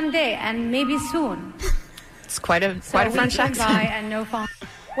you one day and maybe soon." It's quite a So French weeks went by accent. and no phone.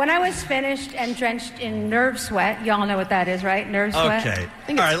 When I was finished and drenched in nerve sweat, y'all know what that is, right? Nerve sweat. Okay. I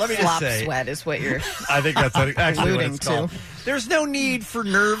think All it's right, let me just flop say. sweat is what you're I think that's actually what alluding it's called. There's no need for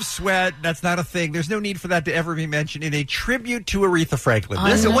nerve sweat. That's not a thing. There's no need for that to ever be mentioned in a tribute to Aretha Franklin.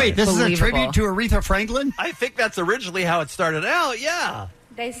 This is a Unbelievable. tribute to Aretha Franklin? I think that's originally how it started out, yeah.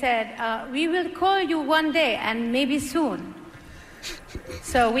 They said, "We will call you one day and maybe soon."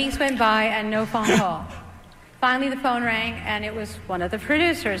 So weeks went by and no phone call. Finally, the phone rang, and it was one of the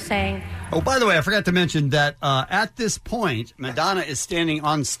producers saying, Oh, by the way, I forgot to mention that at this point, Madonna is standing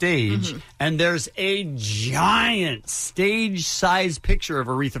on stage, and there's a giant stage-sized picture of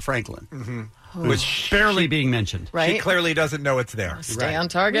Aretha Franklin, which barely being mentioned. She clearly doesn't know it's there. Stay on "We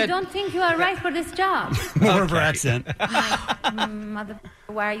target. don't think you are right for this job." More of her accent. Mother,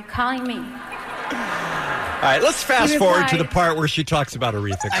 why are you calling me? All right, let's fast He forward to replied- the part where she talks about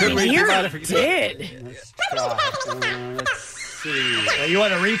Aretha. I Could mean, we here do that it if- did. Let's see. You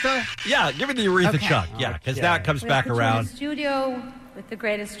want Aretha? Yeah, give me the Aretha Okay. chunk. Yeah, because now it comes We back put you in around. the studio with the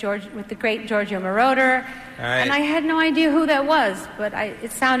great Giorgio Moroder, All right. and I had no idea who that was, but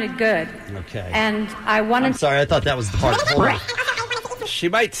it sounded good. Okay. And I wanted. I'm sorry, I thought that was the part. Hold on. She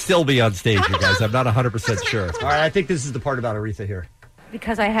might still be on stage, you guys. I'm not 100% sure. All right, I think this is the part about Aretha here.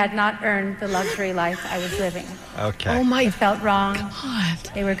 Because I had not earned the luxury life I was living. Okay. Oh my It felt wrong. God.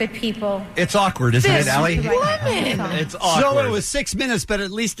 They were good people. It's awkward, isn't This it, Allie? To write my own woman. song. It's So awkward. it was 6 minutes, but at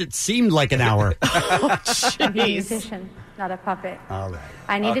least it seemed like an hour. I'm a Jeez. musician, not a puppet. All right.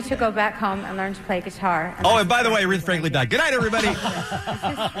 I needed to go back home and learn to play guitar. Oh, and by the way, Aretha Franklin died. Good night, everybody.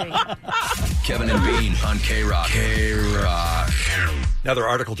 history. Kevin and Bean on K-Rock. K-Rock. Another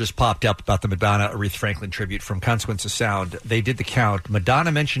article just popped up about the Madonna Aretha Franklin tribute from Consequence of Sound. They did the count.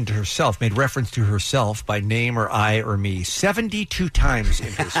 Madonna mentioned herself, made reference to herself by name or I or me 72 times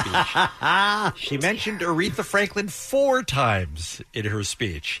in her speech. She mentioned Aretha Franklin 4 times in her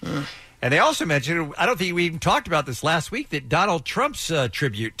speech. And they also mentioned, I don't think we even talked about this last week, that Donald Trump's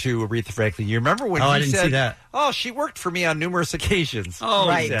tribute to Aretha Franklin. You remember when Oh, he I didn't said, see that. "Oh, she worked for me on numerous occasions." Oh,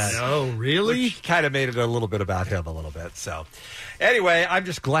 Right. no, really? Which kind of made it a little bit about him a little bit. So, anyway, I'm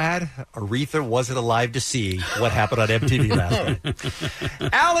just glad Aretha wasn't alive to see what happened on MTV last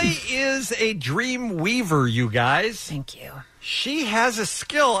night. Allie is a dream weaver, you guys. Thank you. She has a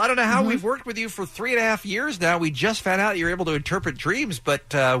skill. I don't know how we've worked with you for 3.5 years now. We just found out you're able to interpret dreams, but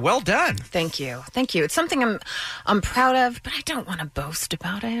well done. Thank you. Thank you. It's something I'm proud of, but I don't want to boast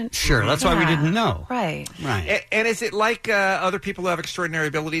about it. Sure, that's why we didn't know. Right. Right. And is it like other people who have extraordinary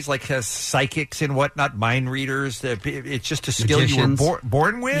abilities, like psychics and whatnot, mind readers? It's just a skill Magicians. you were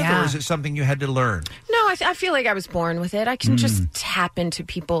born with, Yeah. or is it something you had to learn? No, I feel like I was born with it. I can just tap into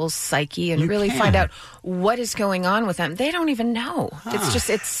people's psyche and You really can. find out what is going on with them. They don't even know.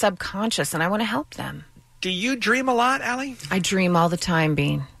 It's subconscious, and I want to help them. Do you dream a lot, Allie? I dream all the time,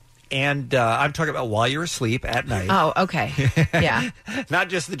 Bean. And I'm talking about while you're asleep at night. Oh, okay. Yeah. Not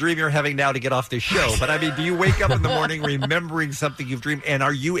just the dream you're having now to get off this show, but I mean, do you wake up in the morning remembering something you've dreamed, and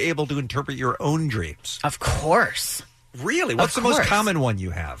are you able to interpret your own dreams? Of course. Really? What's the most common one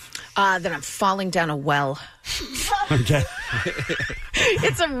you have? That I'm falling down a well. Okay.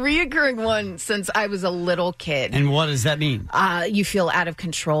 It's a reoccurring one since I was a little kid. And what does that mean? You feel out of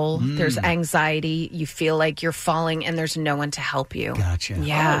control. There's anxiety. You feel like you're falling, and there's no one to help you. Gotcha.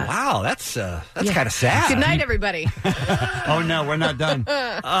 Yeah. Oh, wow. That's kind of sad. Good night, everybody. Oh, no, we're not done.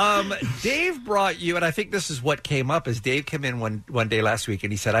 Dave brought you, and I think this is what came up, as Dave came in one day last week,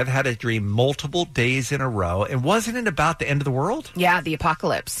 and he said, I've had a dream multiple days in a row. And wasn't it about the end of the world? Yeah, the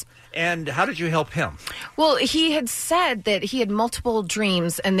apocalypse. And how did you help him? Well, he had said that he had multiple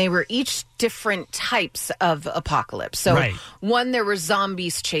dreams, and they were each different types of apocalypse. So Right. one, there were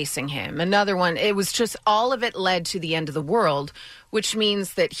zombies chasing him. Another one, it was just all of it led to the end of the world, which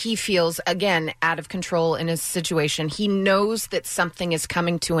means that he feels, again, out of control in his situation. He knows that something is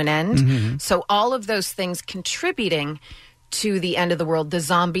coming to an end. Mm-hmm. So all of those things contributing to the end of the world. The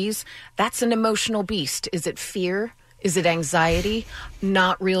zombies, that's an emotional beast. Is it fear? Is it anxiety?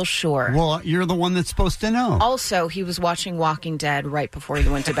 Not real sure. Well, you're the one that's supposed to know. Also, he was watching Walking Dead right before he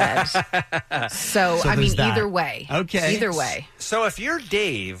went to bed. So I mean, there's that. either way. Okay. Either way. So if you're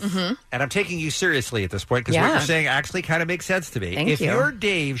Dave, and I'm taking you seriously at this point, because Yeah. what you're saying actually kind of makes sense to me. Thank if you. you're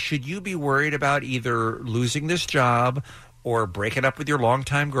Dave, should you be worried about either losing this job or breaking up with your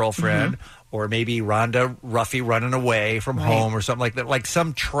longtime girlfriend, or maybe Rhonda Ruffy running away from home or something like that, like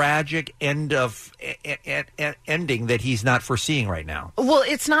some tragic ending that he's not foreseeing right now? Well,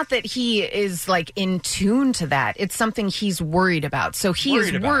 it's not that he is like in tune to that. It's something he's worried about. So he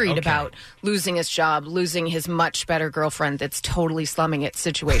is worried about losing his job, losing his much better girlfriend that's totally slumming it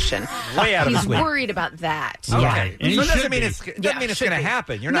situation. Way out of He's his league. worried about that. Okay. Yeah. And so it doesn't mean it's going to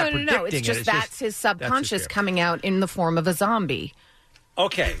happen. You're not No. predicting It's just it. that's his subconscious coming out in the form of a zombie.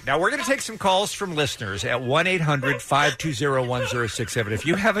 Okay, now we're going to take some calls from listeners at 1-800-520-1067. If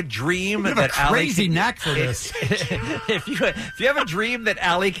you have a dream You have that a crazy knack for this. if you have a dream that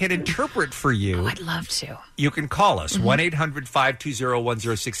Allie can interpret for you, I'd love to. You can call us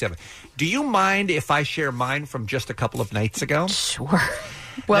 1-800-520-1067. Do you mind if I share mine from just a couple of nights ago? Sure.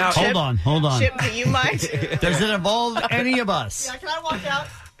 Well, Now, hold on. Chip, do you mind? Does it involve any of us? Yeah, can I walk out?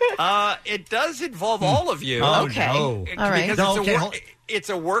 It does involve all of you. Oh, Okay. no. All right. Because No, it's, okay, a hold- it's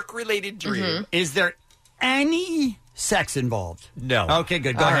a work-related dream. Is there any sex involved? No. Okay,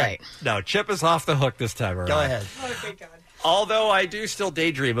 good. Go All ahead. right. No, Chip is off the hook this time around. Go ahead. Oh, thank God. Although I do still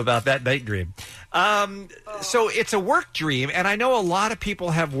daydream about that night dream. So it's a work dream, and I know a lot of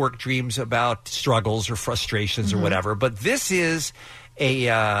people have work dreams about struggles or frustrations or whatever, but this is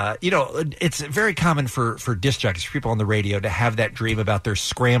it's very common for disc jockeys, for people on the radio, to have that dream about their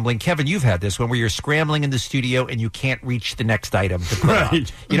scrambling. Kevin, you've had this one where you're scrambling in the studio and you can't reach the next item to put on.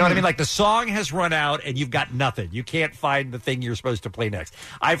 You know what I mean? Like the song has run out and you've got nothing. You can't find the thing you're supposed to play next.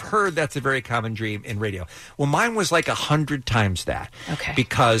 I've heard that's a very common dream in radio. Well, mine was like 100 times that. Okay.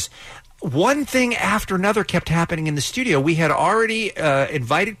 Because one thing after another kept happening in the studio. We had already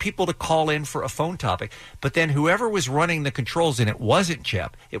invited people to call in for a phone topic, but then whoever was running the controls, and it wasn't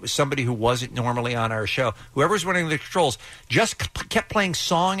Chip, it was somebody who wasn't normally on our show, whoever was running the controls just kept playing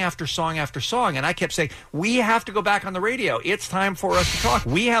song after song after song, and I kept saying, we have to go back on the radio. It's time for us to talk.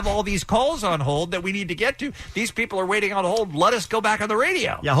 We have all these calls on hold that we need to get to. These people are waiting on hold. Let us go back on the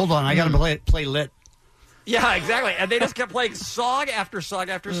radio. Yeah, hold on. I got to play lit. Yeah, exactly. And they just kept playing song after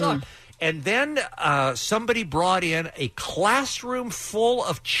song after song. And then somebody brought in a classroom full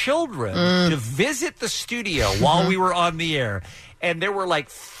of children to visit the studio while we were on the air. And there were like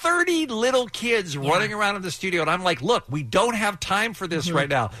 30 little kids running around in the studio. And I'm like, look, we don't have time for this right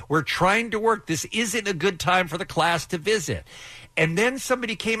now. We're trying to work. This isn't a good time for the class to visit. And then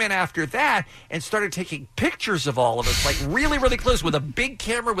somebody came in after that and started taking pictures of all of us, like really, really close, with a big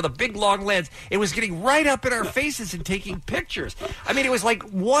camera, with a big long lens. It was getting right up in our faces and taking pictures. I mean, it was like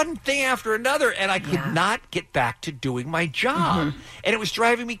one thing after another, and I could not get back to doing my job. And it was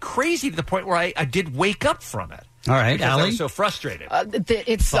driving me crazy to the point where I did wake up from it. All right, Because I Allie? was so frustrated.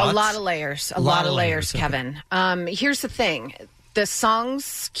 It's Thoughts? a lot of layers. A lot of layers, Kevin. Here's the thing: the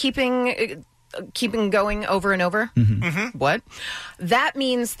songs keeping going over and over. What? That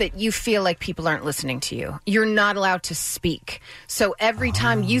means that you feel like people aren't listening to you. You're not allowed to speak. So every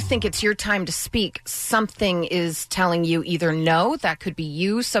time you think it's your time to speak, something is telling you either no, that could be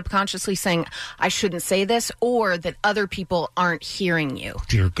you subconsciously saying, I shouldn't say this, or that other people aren't hearing you.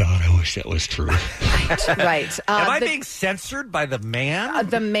 Dear God, I wish that was true. Right. Am I being censored by the man?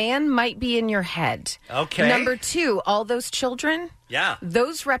 The man might be in your head. Okay. Number 2, all those children, Yeah.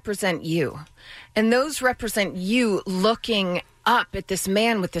 those represent you. And those represent you looking up at this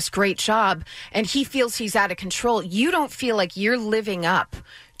man with this great job, and he feels he's out of control. You don't feel like you're living up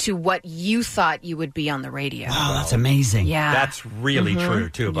to what you thought you would be on the radio. Wow, that's amazing. Yeah. That's really true,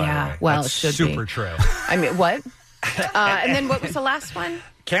 too, by the way. Well, That's it should super be. true. I mean, what? And then what was the last one?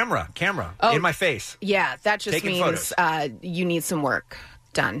 Camera, Oh. in my face. Yeah, that just Taking means you need some work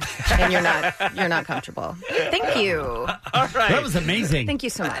done, and you're not comfortable. Thank you. All right. That was amazing. Thank you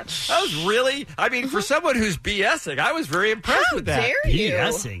so much. That was really, I mean, for someone who's BSing, I was very impressed How with that. dare you?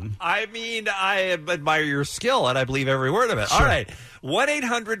 BSing. I mean, I admire your skill, and I believe every word of it. All right.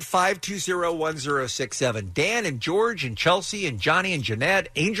 1-800-520-1067. Dan and George and Chelsea and Johnny and Jeanette,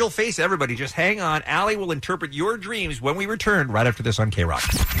 Angel Face, everybody, just hang on. Allie will interpret your dreams when we return right after this on K-Rock.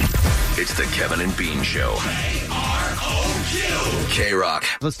 It's the Kevin and Bean Show. K-Rock.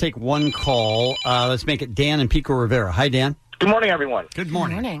 Let's take one call. Let's make it Dan and Pico Rivera. Hi, Dan. Good morning, everyone. Good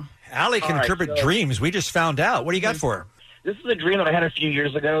morning. Good morning. Allie can All right, interpret so- dreams. We just found out. What do you got for her? This is a dream that I had a few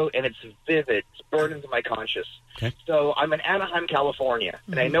years ago, and it's vivid. It's burned into my conscious. Okay. So I'm in Anaheim, California,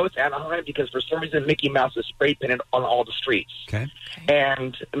 and I know it's Anaheim because for some reason Mickey Mouse is spray painted on all the streets. Okay.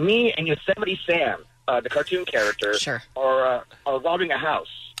 And me and Yosemite Sam, the cartoon character, are robbing a house.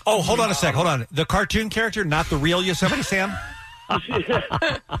 Oh, hold on a sec. Hold on. The cartoon character, not the real Yosemite Sam?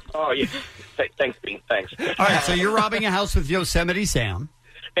 Oh, yeah. Thanks, Bean. Thanks. All right, so you're robbing a house with Yosemite Sam.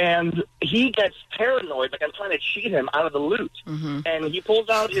 And he gets paranoid, like I'm trying to cheat him out of the loot. And he pulls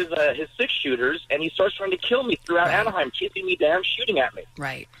out his 6-shooters, and he starts trying to kill me throughout Anaheim, chasing me down, shooting at me.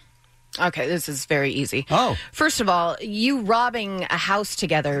 Right. Okay, this is very easy. Oh. First of all, you robbing a house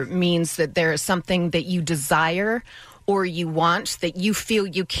together means that there is something that you desire or you want that you feel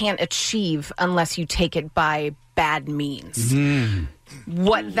you can't achieve unless you take it by bad means.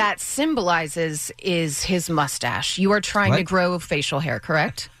 What that symbolizes is his mustache. You are trying to grow facial hair,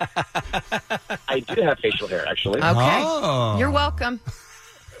 correct? I do have facial hair, actually. Okay. Oh. You're welcome.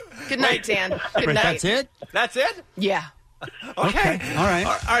 Good night, Dan. Good Wait, night. that's it? That's it? Yeah. Okay. All right.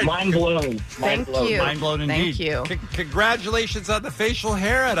 All right. Mind blown. Thank you. Mind blown indeed. Thank you. Congratulations on the facial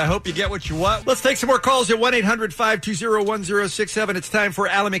hair, and I hope you get what you want. Let's take some more calls at 1-800-520-1067. It's time for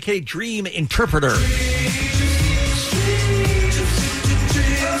Alan McKay, Dream Interpreter.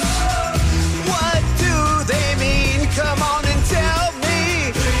 What do they mean? Come on and tell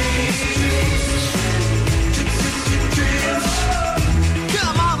me.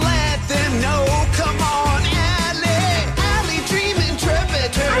 Come on, let them know. Come on, Allie, Dream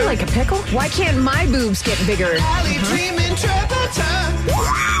Interpreter. I like a pickle. Why can't my boobs get bigger? Allie, Dream Interpreter.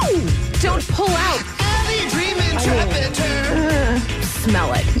 Woo! Don't pull out. Allie, Dream Interpreter.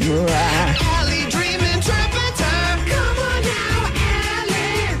 Smell it. Allie, Dream Interpreter. Come on now,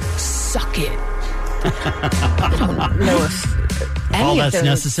 Allie. Suck it. I don't know if any All of that's those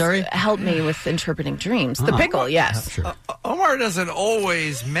necessary? help me with interpreting dreams. The pickle, yes. Sure. Omar doesn't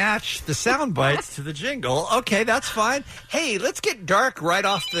always match the sound bites to the jingle. Okay, that's fine. Hey, let's get dark right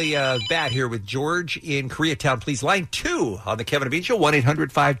off the bat here with George in Koreatown, please. Line 2 on the Kevin and Bean Show,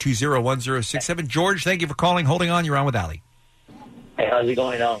 1-800-520-1067. George, thank you for calling. Holding on, you're on with Allie. Hey, how's it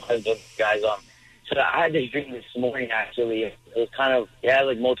going on? How's it going, guys? So I had this dream this morning, actually. It was kind of, it had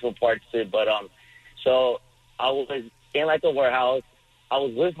like multiple parts to it, but, so I was in like a warehouse. I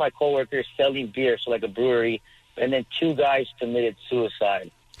was with my coworkers selling beer, so like a brewery, and then 2 guys committed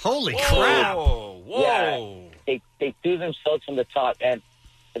suicide. Holy crap. Whoa. Yeah, they threw themselves from the top, and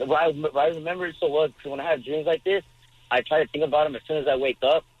what I remember it so well, because when I have dreams like this, I try to think about them as soon as I wake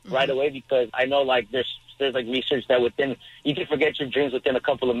up right away, because I know like there's like research that you can forget your dreams within a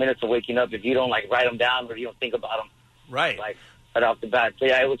couple of minutes of waking up if you don't like write them down or you don't think about them. Right. Like right off the bat. So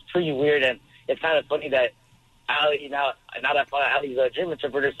yeah, it was pretty weird, and it's kind of funny that Allie, now that I found out Allie's a dream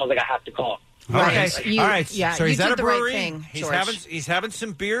interpreter, so I was like, I have to call. Okay. You- All right. yeah, so you he's at did a the right brewery. thing, he's George. having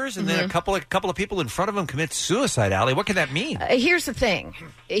some beers, and then a couple of people in front of him commit suicide. Allie, what can that mean? Here's the thing.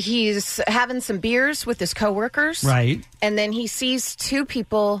 He's having some beers with his coworkers. Right. And then he sees 2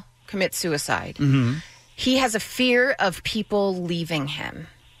 people commit suicide. He has a fear of people leaving him.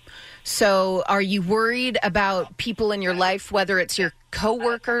 So are you worried about people in your life, whether it's your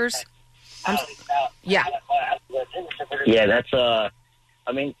coworkers? Yeah. Yeah, that's yeah,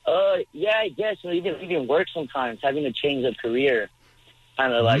 I guess even work sometimes, having to change a career,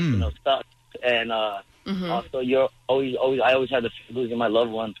 kind of like stuck, and also I always have the fear of losing my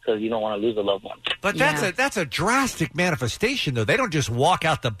loved ones because you don't want to lose a loved one. But that's a drastic manifestation, though. They don't just walk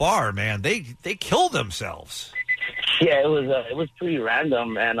out the bar, man. They kill themselves. Yeah, it was pretty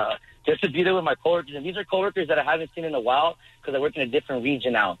random, and just to be there with my coworkers, and these are coworkers that I haven't seen in a while because I work in a different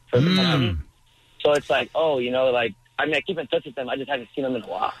region now for the company. So it's like, I keep in touch with them. I just haven't seen them in a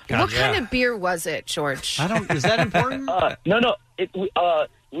while. What kind of beer was it, George? Is that important? No.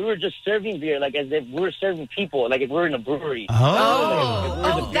 We were just serving beer, like as if we were serving people, like if we were in a brewery.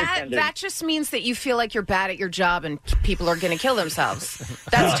 That just means that you feel like you're bad at your job and people are going to kill themselves.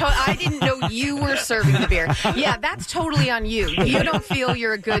 That's I didn't know you were serving the beer. Yeah, that's totally on you. You don't feel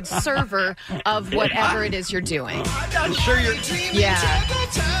you're a good server of whatever it is you're doing. I'm not sure you're...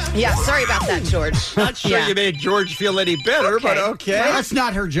 Yeah, sorry about that, George. Not sure you made George feel any better, but okay. Well, that's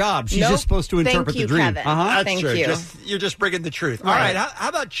not her job. She's just supposed to interpret the dream. Kevin. That's Thank true. you. You're just bringing the truth. All right. How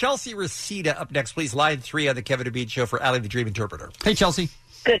about Chelsea Reseda up next, please? Line 3 on the Kevin and Bean Show for Allie the Dream Interpreter. Hey, Chelsea.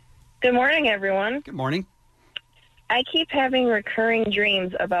 Good morning, everyone. Good morning. I keep having recurring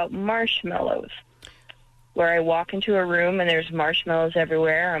dreams about marshmallows, where I walk into a room and there's marshmallows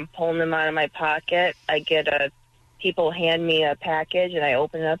everywhere. I'm pulling them out of my pocket. People hand me a package and I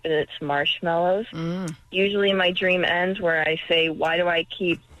open it up and it's marshmallows. Usually my dream ends where I say, why do I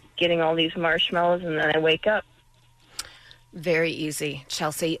keep getting all these marshmallows? And then I wake up. Very easy,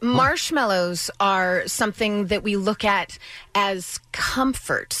 Chelsea. Marshmallows are something that we look at as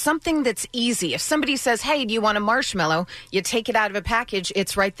comfort, something that's easy. If somebody says, hey, do you want a marshmallow? You take it out of a package.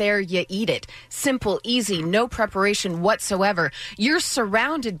 It's right there. You eat it. Simple, easy, no preparation whatsoever. You're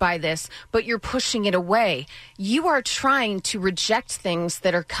surrounded by this, but you're pushing it away. You are trying to reject things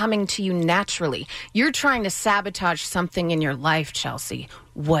that are coming to you naturally. You're trying to sabotage something in your life, Chelsea.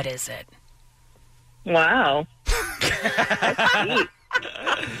 What is it? Wow.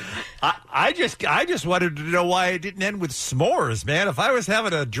 I just wanted to know why it didn't end with s'mores, man. If I was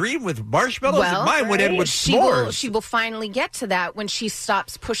having a dream with marshmallows, mine would end with s'mores. She will finally get to that when she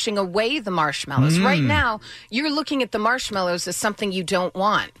stops pushing away the marshmallows. Right now, you're looking at the marshmallows as something you don't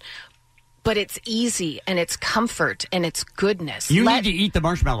want. But it's easy, and it's comfort, and it's goodness. You need to eat the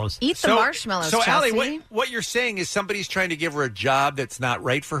marshmallows. Eat the marshmallows, So, Chelsea. Allie, what you're saying is somebody's trying to give her a job that's not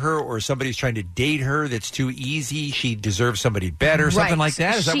right for her, or somebody's trying to date her that's too easy, she deserves somebody better, something like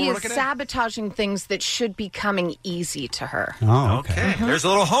that? Is that what we're looking at? She is sabotaging things that should be coming easy to her. Oh, okay. There's a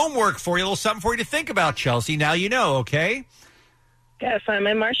little homework for you, a little something for you to think about, Chelsea. Now you know, okay? Gotta find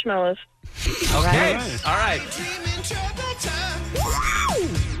my marshmallows. Okay. All right.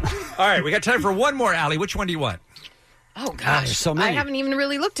 All right, we got time for one more, Allie. Which one do you want? Oh, gosh. there's so many. I haven't even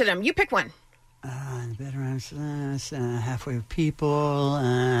really looked at them. You pick one. Halfway with people,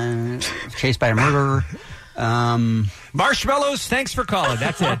 chased by a murderer. Marshmallows, thanks for calling.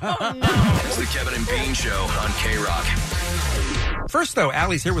 That's it. It's the Kevin and Bean Show on K-Rock. First, though,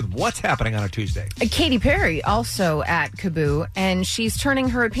 Allie's here with what's happening on a Tuesday. Katy Perry also at Kaboo, and she's turning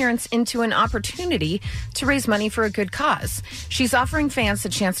her appearance into an opportunity to raise money for a good cause. She's offering fans a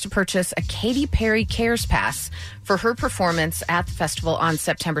chance to purchase a Katy Perry Cares Pass for her performance at the festival on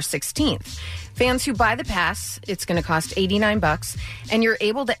September 16th. Fans who buy the pass, it's going to cost $89, and you're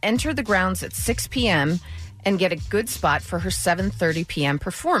able to enter the grounds at 6 p.m., and get a good spot for her 7:30 p.m.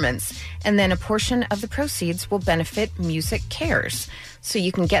 performance. And then a portion of the proceeds will benefit Music Cares. So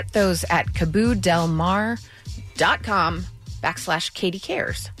you can get those at kaboodelmar.com/Katy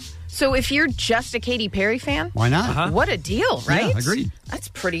Cares. So if you're just a Katy Perry fan, why not? What a deal, right? Yeah, agreed. That's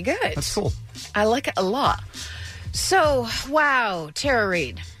pretty good. That's cool. I like it a lot. So, wow, Tara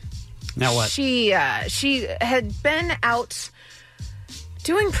Reid. Now what? She had been out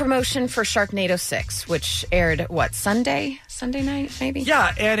doing promotion for Sharknado 6, which aired, Sunday night, maybe?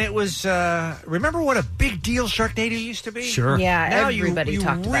 Yeah, and it was, remember what a big deal Sharknado used to be? Sure. Yeah, now everybody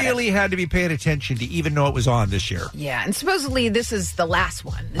talked about it. You really had to be paying attention to even know it was on this year. Yeah, and supposedly this is the last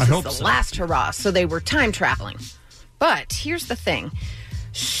one. This is the last hurrah, so they were time traveling. But here's the thing.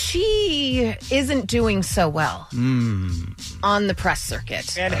 She isn't doing so well on the press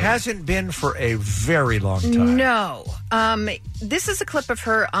circuit. And hasn't been for a very long time. No. This is a clip of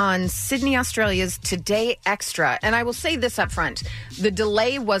her on Sydney, Australia's Today Extra. And I will say this up front. The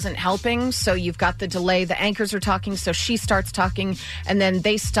delay wasn't helping, so you've got the delay. The anchors are talking, so she starts talking, and then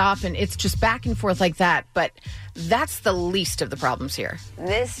they stop, and it's just back and forth like that. But that's the least of the problems here.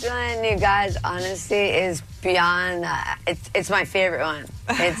 This one, you guys, honestly, is beyond... it's my favorite one.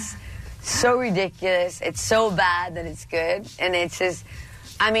 It's so ridiculous. It's so bad that it's good. And it's just,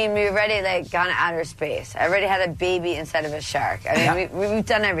 I mean, we've already, like, gone to outer space. I already had a baby instead of a shark. I mean, we've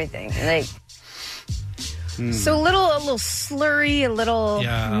done everything. Like... So a little slurry, a little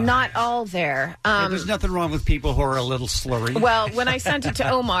not all there. There's nothing wrong with people who are a little slurry. Well, when I sent it to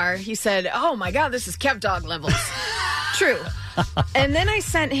Omar, he said, "Oh my God, this is Kev Dog levels." True. And then I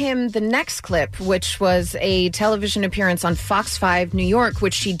sent him the next clip, which was a television appearance on Fox 5 New York,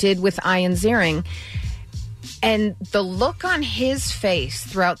 which she did with Ian Ziering. And the look on his face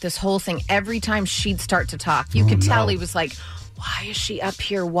throughout this whole thing, every time she'd start to talk, you could tell he was like, why is she up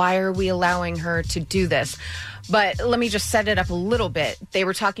here? Why are we allowing her to do this? But let me just set it up a little bit. They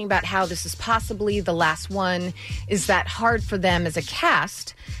were talking about how this is possibly the last one. Is that hard for them as a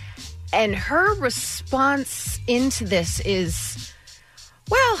cast? And her response into this is,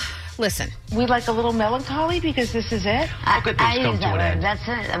 well, listen. We like a little melancholy because this is it? I use that word.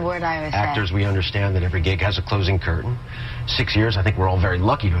 That's a word I always say. Actors, we understand that every gig has a closing curtain. 6 years, I think we're all very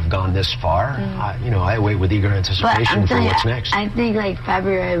lucky to have gone this far. I wait with eager anticipation for what's next. I think, like,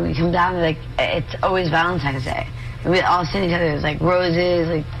 February, we come down to, like, it's always Valentine's Day. We all send each other, it's like roses,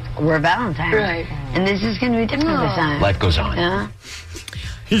 like, we're Valentine's. Right. And this is going to be different this time. Life goes on. Yeah.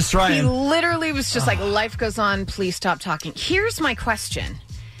 He's trying. He literally was just like, life goes on, please stop talking. Here's my question.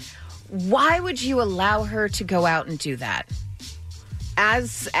 Why would you allow her to go out and do that?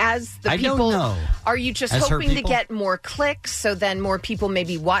 As the I people, don't know. Are you just As her hoping to people? get more clicks so then more people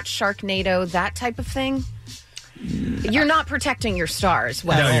maybe watch Sharknado, that type of thing? You're not protecting your stars.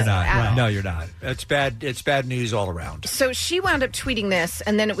 No, you're not. at all. No, you're not. It's bad news all around. So she wound up tweeting this,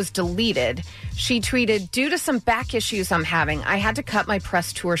 and then it was deleted. She tweeted, due to some back issues I'm having, I had to cut my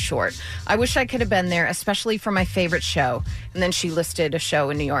press tour short. I wish I could have been there, especially for my favorite show. And then she listed a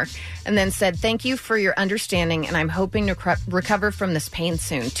show in New York. And then said, thank you for your understanding, and I'm hoping to recover from this pain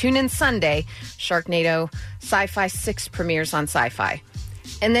soon. Tune in Sunday. Sharknado Sci-Fi 6 premieres on Sci-Fi.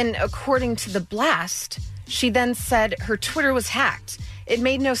 And then, according to The Blast, she then said her Twitter was hacked. It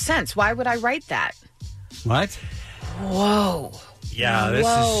made no sense. Why would I write that? What? Whoa. Yeah,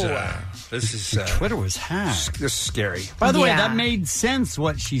 this is Twitter was hacked. This is scary. By the way, that made sense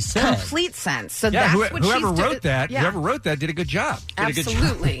what she said. Complete sense. So Yeah, that's what whoever she's wrote that, yeah. whoever wrote that did a good job.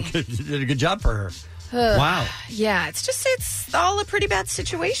 Absolutely. Did a good job for her. Ugh. Wow. Yeah, it's all a pretty bad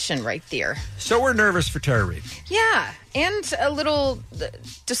situation right there. So we're nervous for Tara Reid. Yeah, and a little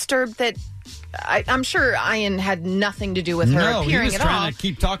disturbed that I'm sure Ian had nothing to do with her No, he appearing was at all. trying to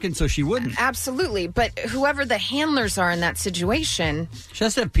keep talking so she wouldn't. Absolutely, but whoever the handlers are in that situation, She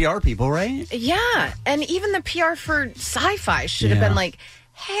has to have PR people, right? yeah, and even the PR for Sci-Fi should have been like,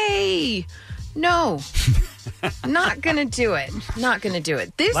 "Hey, no, not gonna do it. Not gonna do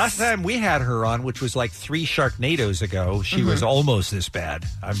it." This Last time we had her on, which was like 3 Sharknadoes ago, she was almost this bad.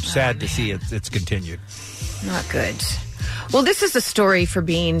 I'm sad to see it's continued. Not good. Well, this is a story for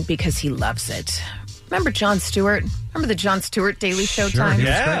Bean because he loves it. Remember Jon Stewart? Remember the Jon Stewart Daily Show time?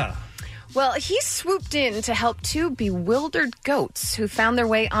 Yeah. Well, he swooped in to help 2 bewildered goats who found their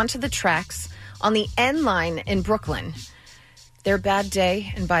way onto the tracks on the N line in Brooklyn. Their bad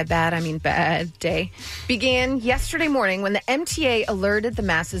day, and by bad I mean bad day, began yesterday morning when the MTA alerted the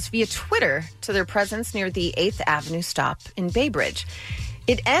masses via Twitter to their presence near the 8th Avenue stop in Bay Bridge.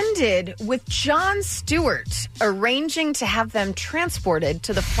 It ended with Jon Stewart arranging to have them transported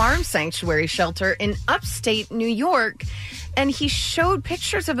to the Farm Sanctuary shelter in upstate New York, and he showed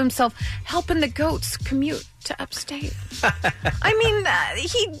pictures of himself helping the goats commute to upstate. I mean,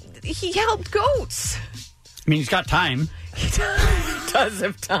 he helped goats. I mean, he's got time. He does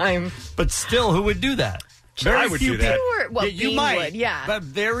have time. But still, who would do that? I would do that. Well, you Bean might, would, yeah. But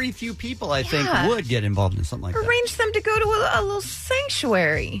very few people, I think, Yeah. would get involved in something like that. Arrange them to go to a little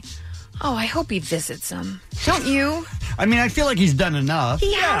sanctuary. Oh, I hope he visits them. Don't you? I mean, I feel like he's done enough.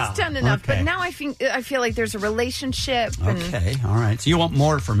 He has done enough, Okay. but now I feel like there's a relationship. And Okay, all right. So you want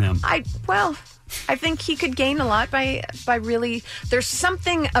more from him? I think he could gain a lot by really. There's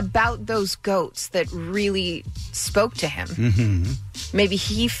something about those goats that really spoke to him. Mm-hmm. Maybe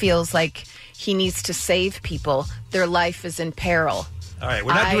he feels like he needs to save people. Their life is in peril. All right,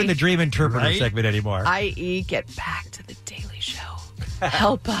 we're not doing the dream interpreter segment anymore. I.e., get back to the Daily Show.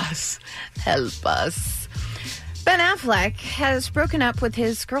 Help us. Help us. Ben Affleck has broken up with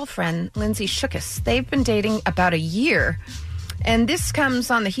his girlfriend, Lindsay Shookus. They've been dating about a year. And this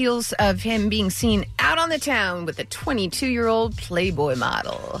comes on the heels of him being seen out on the town with a 22-year-old Playboy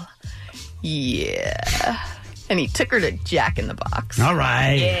model. Yeah. And he took her to Jack in the Box. All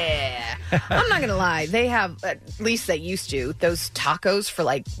right. Yeah. I'm not going to lie. They have, at least they used to, those tacos for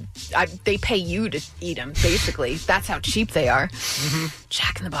they pay you to eat them, basically. That's how cheap they are.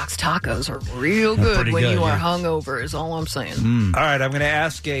 Jack in the Box tacos are real good when you are hungover, is all I'm saying. All right, I'm going to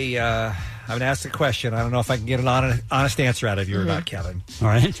ask a question. I don't know if I can get an honest answer out of you or not, Kevin. All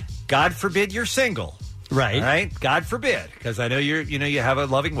right. God forbid you're single. Right. All right? God forbid, because I know you have a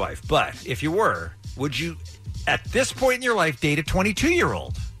loving wife. But if you were, would you, at this point in your life, date a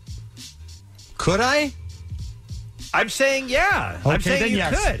 22-year-old? Could I? I'm saying yeah. Okay, I'm saying then you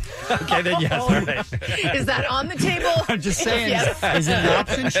yes. could. Okay, then yes. All right. Is that on the table? I'm just saying, Yes. is it an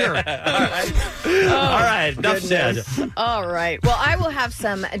option? Sure. All right. Enough said. All right. Well, I will have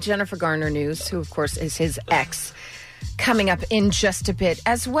some Jennifer Garner news, who, of course, is his ex, coming up in just a bit,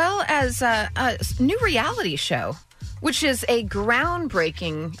 as well as a new reality show, which is a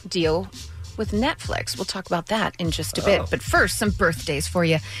groundbreaking deal with Netflix. We'll talk about that in just a bit. But first, some birthdays for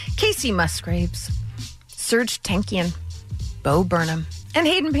you. Casey Musgraves, Serge Tankian, Bo Burnham, and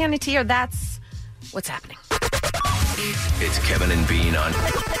Hayden Panettiere. That's what's happening. It's Kevin and Bean on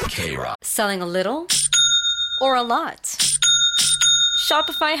K-Rock. Selling a little or a lot?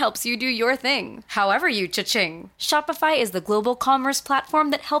 Shopify helps you do your thing, however you cha-ching. Shopify is the global commerce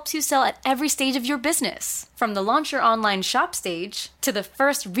platform that helps you sell at every stage of your business. From the launch your online shop stage, to the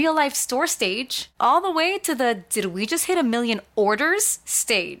first real-life store stage, all the way to the did we just hit 1 million orders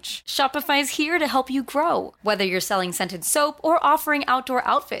stage. Shopify is here to help you grow. Whether you're selling scented soap or offering outdoor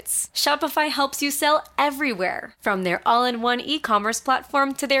outfits, Shopify helps you sell everywhere. From their all-in-one e-commerce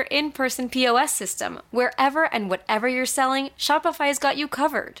platform to their in-person POS system, wherever and whatever you're selling, Shopify's got you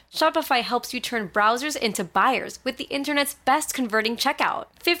covered. Shopify helps you turn browsers into buyers with the internet's best converting checkout.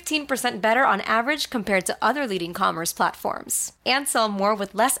 15% better on average compared to other leading commerce platforms. And sell more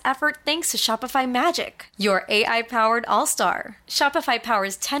with less effort thanks to Shopify Magic, your AI-powered all-star. Shopify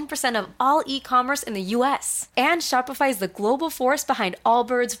powers 10% of all e-commerce in the U.S. And Shopify is the global force behind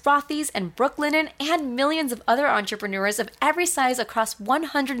Allbirds, Rothy's, and Brooklinen, and millions of other entrepreneurs of every size across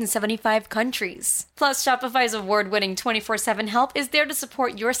 175 countries. Plus, Shopify's award-winning 24/7 help is there to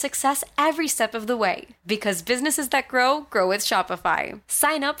support your success every step of the way. Because businesses that grow with Shopify.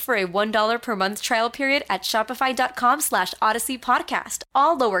 Sign up for a $1 per month trial period at shopify.com/Odyssey Podcast,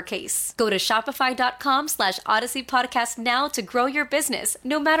 all lowercase. Go to shopify.com/Odyssey Podcast now to grow your business,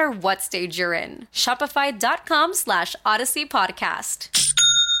 no matter what stage you're in. Shopify.com/Odyssey Podcast.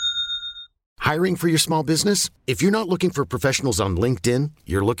 Hiring for your small business? If you're not looking for professionals on LinkedIn,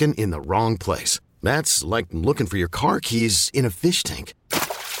 you're looking in the wrong place. That's like looking for your car keys in a fish tank.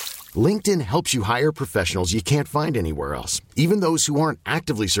 LinkedIn helps you hire professionals you can't find anywhere else, even those who aren't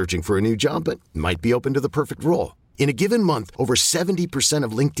actively searching for a new job but might be open to the perfect role. In a given month, over 70%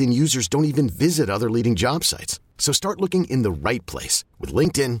 of LinkedIn users don't even visit other leading job sites. So start looking in the right place. With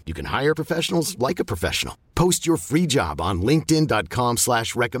LinkedIn, you can hire professionals like a professional. Post your free job on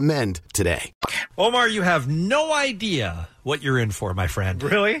linkedin.com/recommend today. Omar, you have no idea what you're in for, my friend.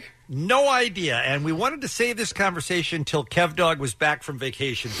 Really? No idea. And we wanted to save this conversation till Kev Dog was back from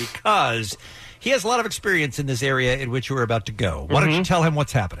vacation because he has a lot of experience in this area in which you were about to go. Why don't you tell him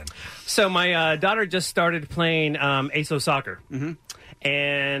what's happening? So my daughter just started playing ASO soccer.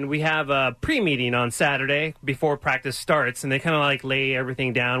 And we have a pre-meeting on Saturday before practice starts, and they kind of like lay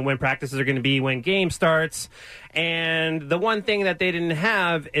everything down, when practices are going to be, when game starts. And the one thing that they didn't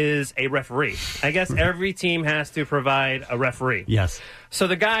have is a referee. I guess every team has to provide a referee. Yes. So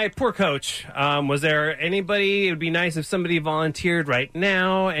the guy, poor coach, was there anybody? It would be nice if somebody volunteered right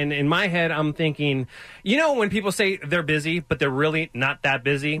now. And in my head, I'm thinking, you know, when people say they're busy, but they're really not that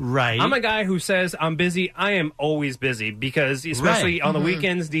busy. Right. I'm a guy who says I'm busy. I am always busy because especially on the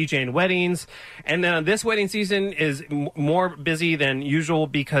weekends, DJing weddings. And then this wedding season is more busy than usual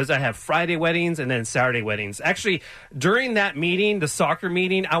because I have Friday weddings and then Saturday weddings. Actually, during that meeting, the soccer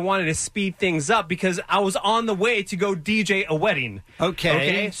meeting, I wanted to speed things up because I was on the way to go DJ a wedding.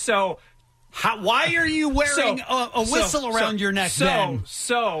 Okay, so why are you wearing a whistle around your neck then?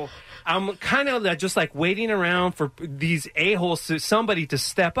 So I'm kind of just like waiting around for these a-holes, somebody to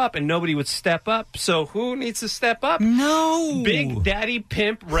step up, and nobody would step up. So who needs to step up? No. Big Daddy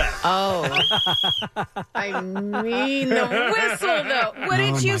Pimp Rep. Oh. I mean the whistle, though. What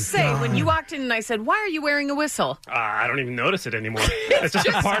did you say when you walked in and I said, why are you wearing a whistle? I don't even notice it anymore. It's just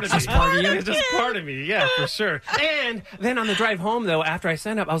a part of me. It's just part of me, yeah, for sure. And then on the drive home, though, after I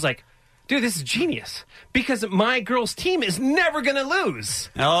signed up, I was like, dude, this is genius because my girl's team is never going to lose.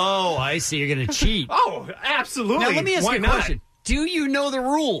 Oh, I see. You're going to cheat. Oh, absolutely. Now, let me ask you a question. Do you know the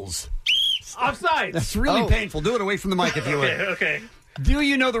rules? Offside. That's really painful. Do it away from the mic if you would. Okay. Do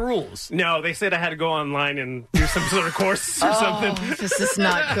you know the rules? No, they said I had to go online and do some sort of course or something. This is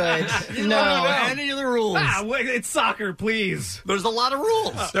not good. You don't know any of the rules. It's soccer, please. There's a lot of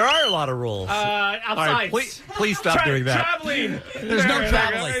rules. There are a lot of rules. Outside. All right, please stop doing that. Traveling. There's no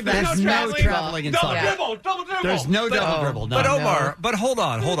traveling. There's no traveling in soccer. Double dribble. There's no double dribble. No. But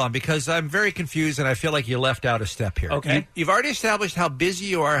Omar, hold on, because I'm very confused and I feel like you left out a step here. Okay. You've already established how busy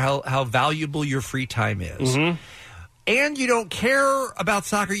you are, how valuable your free time is. Mm-hmm. And you don't care about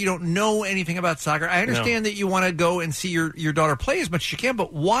soccer. You don't know anything about soccer. I understand that you want to go and see your daughter play as much as you can,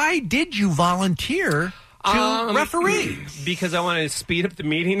 but why did you volunteer to referee? Because I wanted to speed up the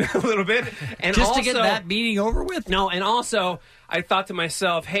meeting a little bit. And Just also, to get that meeting over with? No, and also I thought to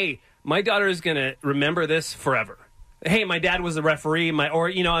myself, hey, my daughter is going to remember this forever. Hey, my dad was a referee.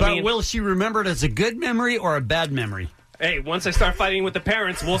 But will she remember it as a good memory or a bad memory? Hey, once I start fighting with the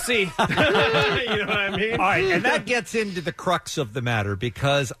parents, we'll see. You know what I mean? All right, and that gets into the crux of the matter,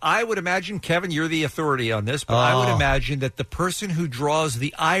 because I would imagine, Kevin, you're the authority on this, but I would imagine that the person who draws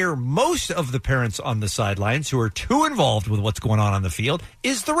the ire most of the parents on the sidelines, who are too involved with what's going on the field,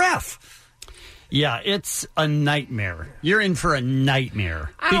 is the ref. Yeah, it's a nightmare. You're in for a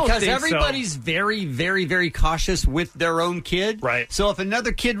nightmare. Because everybody's very, very, very cautious with their own kid. Right. So if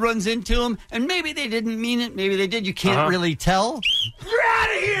another kid runs into them, and maybe they didn't mean it, maybe they did, you can't really tell. You're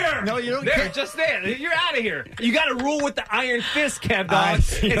out of here! No, you don't. Just there. You're out of here. You got to rule with the iron fist, Kev, dog.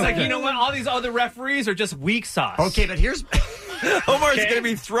 It's like, you know what? All these other referees are just weak sauce. Okay, but here's... Omar's going to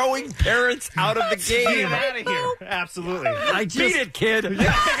be throwing parents out of the game. Get out of here. Absolutely. Beat it, kid.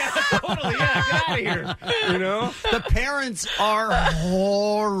 Totally, yeah. Get out of here. You know? The parents are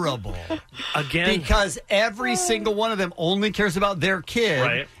horrible. Again. Because every single one of them only cares about their kid.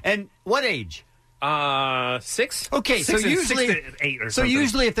 Right. And what age? 6. Okay, so usually 6 to 8 or something. So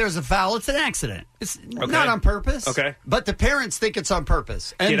usually if there's a foul, it's an accident. It's not on purpose. Okay. But the parents think it's on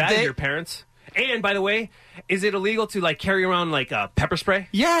purpose. And Get out of here, parents. And by the way, is it illegal to carry around pepper spray?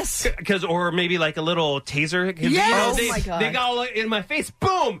 Yes. Or maybe a little taser? Yes. Oh my God. They got all in my face.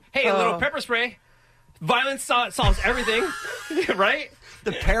 Boom. Hey, a little pepper spray. Violence solves everything. Right?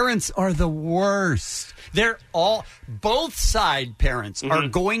 The parents are the worst. Both side parents are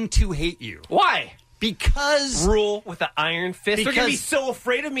going to hate you. Why? Because... Rule with the iron fist. They're going to be so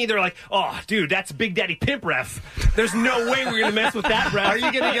afraid of me. They're like, oh, dude, that's Big Daddy Pimp ref. There's no way we're going to mess with that ref. Are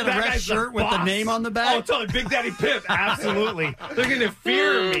you going to get a ref shirt with the name on the back? Oh, totally. Big Daddy Pimp. Absolutely. They're going to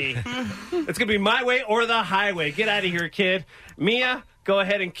fear me. It's going to be my way or the highway. Get out of here, kid. Mia, go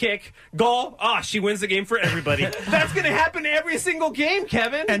ahead and kick. Goal. She wins the game for everybody. That's going to happen every single game,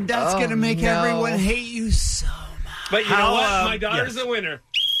 Kevin. And that's going to make everyone hate you so much. But you know what? My daughter's a winner.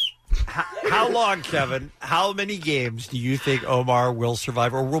 How long, Kevin? How many games do you think Omar will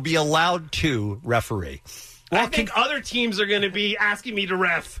survive or will be allowed to referee? Well, I think other teams are going to be asking me to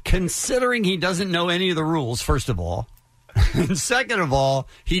ref. Considering he doesn't know any of the rules, first of all. And second of all,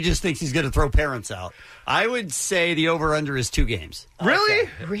 he just thinks he's going to throw parents out. I would say the over-under is 2 games. Really?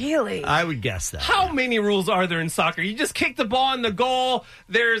 Really? I would guess that. How many rules are there in soccer? You just kick the ball in the goal.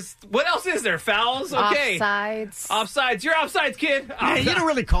 There's... What else is there? Fouls? Okay. Offsides. You're offsides, kid. Yeah, you don't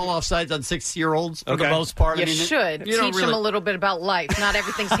really call offsides on 6-year-olds for the most part. You should. Teach them a little bit about life. Not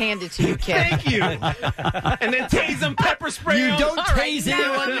everything's handed to you, kid. Thank you. And then tase them, pepper spray You them. don't tase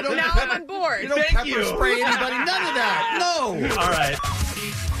anyone. You don't I'm on board. You don't pepper spray anybody. None of that. No. All right.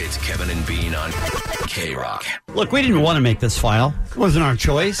 It's Kevin and Bean on K-Rock. Look, we didn't want to make this file. It wasn't our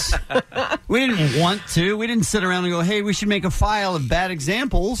choice. We didn't want to. We didn't sit around and go, hey, we should make a file of bad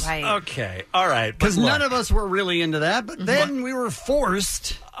examples. Right. Okay. All right. Because none of us were really into that, but then we were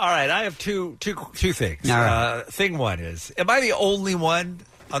forced. All right. I have two things. All right. Thing one is, am I the only one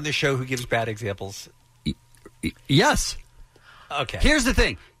on the show who gives bad examples? Yes. Okay. Here's the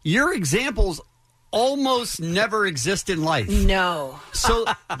thing. Your examples almost never exist in life. No. So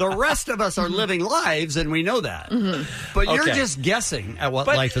the rest of us are living lives, and we know that. But you're just guessing at what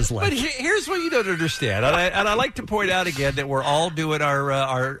life is like. But here's what you don't understand, and I like to point out again that we're all doing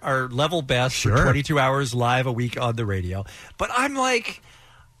our level best for 22 hours live a week on the radio. But I've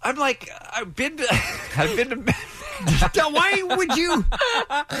been to. Why would you?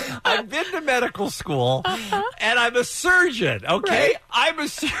 I've been to medical school, and I'm a surgeon. Okay, right. I'm a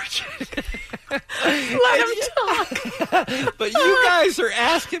surgeon. Let him talk. But you guys are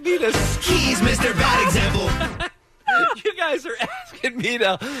asking me to. He's Mr. Bad Example. You guys are asking me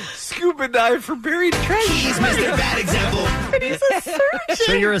to scuba dive for buried treasure. He's Mr. Bad Example. But he's a surgeon.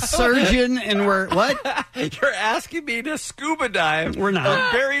 So you're a surgeon, and we're what? You're asking me to scuba dive. We're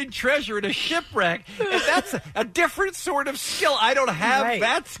not. For buried treasure in a shipwreck. And that's a different sort of skill. I don't have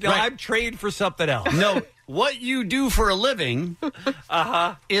that skill. Right. I'm trained for something else. No, what you do for a living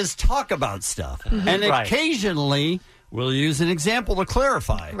is talk about stuff. And Right. occasionally, we'll use an example to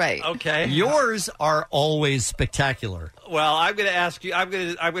clarify. Right. Okay. Yours are always spectacular. Well, I'm going to ask you. I'm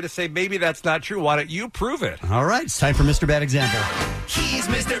going to say maybe that's not true. Why don't you prove it? All right, it's time for Mr. Bad Example. He's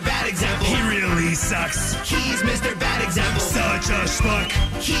Mr. Bad Example. He really sucks. He's Mr. Bad Example. Such a schmuck.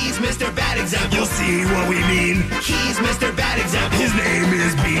 He's Mr. Bad Example. You'll see what we mean. He's Mr. Bad Example. His name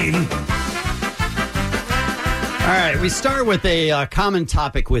is Bean. All right, we start with a common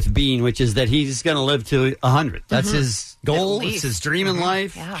topic with Bean, which is that he's going to live to 100. That's his goal. It's his dream in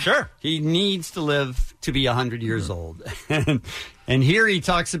life. Yeah. Sure. He needs to live to be 100 years old. And here he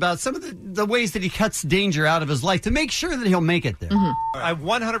talks about some of the ways that he cuts danger out of his life to make sure that he'll make it there. I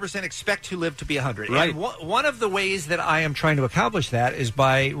 100% expect to live to be 100. Right. And one of the ways that I am trying to accomplish that is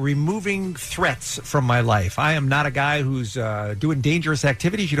by removing threats from my life. I am not a guy who's doing dangerous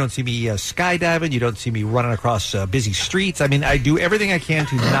activities. You don't see me skydiving. You don't see me running across busy streets. I mean, I do everything I can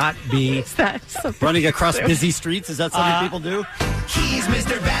to not be running across busy streets. Is that something people do? He's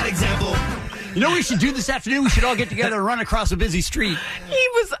Mr. Bad Example. You know what we should do this afternoon? We should all get together and run across a busy street. He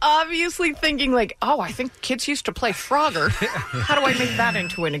was obviously thinking, like, oh, I think kids used to play Frogger. How do I make that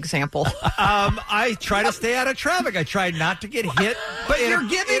into an example? I try to stay out of traffic. I try not to get hit. But you're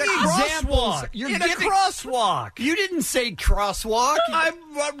giving in a examples. crosswalk. You're in giving a crosswalk. You didn't say crosswalk.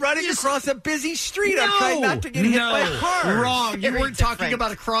 I'm running across a busy street. I'm trying not to get hit by cars. Wrong. You Very weren't talking different.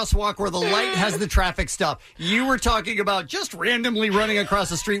 about a crosswalk where the light has the traffic stop. You were talking about just randomly running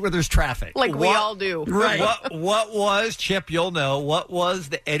across a street where there's traffic. Like we all do. Right. What was, Chip, you'll know, what was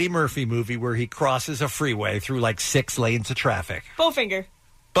the Eddie Murphy movie where he crosses a freeway through like 6 lanes of traffic? Bowfinger.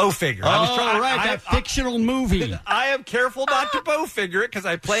 Bowfinger. That fictional movie. I am careful not to bowfinger it because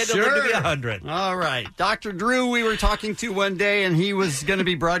I plan to live to be 100. All right. Dr. Drew, we were talking to one day, and he was going to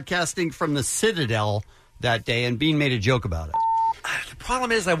be broadcasting from the Citadel that day, and Bean made a joke about it. The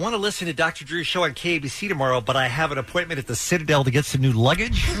problem is I want to listen to Dr. Drew's show on KABC tomorrow, but I have an appointment at the Citadel to get some new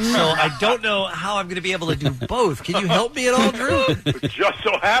luggage, so I don't know how I'm going to be able to do both. Can you help me at all, Drew? It just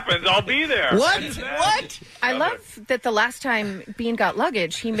so happens I'll be there. What? What? I love that the last time Bean got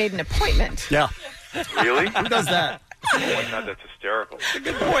luggage, he made an appointment. Yeah. Really? Who does that? Oh my God, that's hysterical.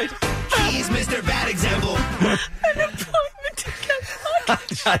 Good point. He's Mr. Bad Example. An appointment to get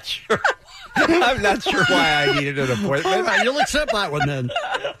luggage. I'm not sure. I'm not sure why I needed an appointment. All right, you'll accept that one then.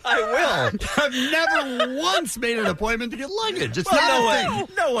 I will. I've never once made an appointment to get luggage. It's Well, not a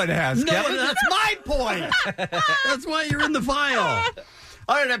thing. no one has, No, Kevin. that's my point. That's why you're in the file.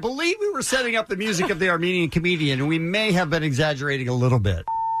 All right, I believe we were setting up the music of the Armenian comedian, and we may have been exaggerating a little bit.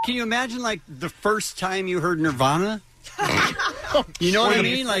 Can you imagine, like, the first time you heard Nirvana? You know what I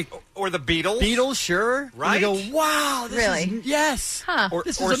mean? Like, or the Beatles. Beatles, sure. Right? And you go, wow, this Really? is, yes. Huh.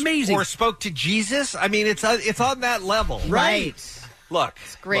 This is amazing. Or spoke to Jesus. I mean, it's on that level. Right. Look.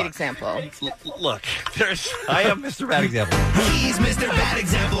 Great example. Look. I am Mr. Bad Example. He's Mr. Bad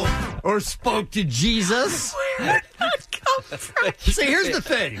Example. Or spoke to Jesus. Where did that come from? See, here's the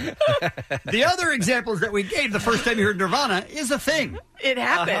thing. The other examples that we gave the first time you heard Nirvana is a thing. It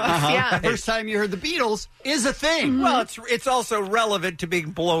happens, yeah. The first time you heard the Beatles is a thing. Well, it's also relevant to being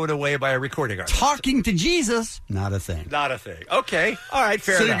blown away by a recording artist. Talking to Jesus, not a thing. Not a thing. Okay. All right,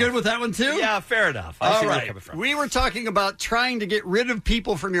 fair So enough. you're good with that one, too? Yeah, fair enough. I All see where you're right. coming from. We were talking about trying to get rid of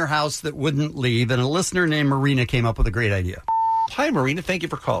people from your house that wouldn't leave, and a listener named Marina came up with a great idea. Hi, Marina. Thank you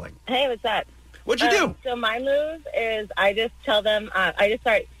for calling. Hey, what's up? What'd you do? So my move is I just tell them, I just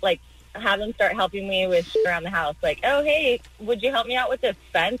start, have them start helping me with shit around the house. Like, oh, hey, would you help me out with this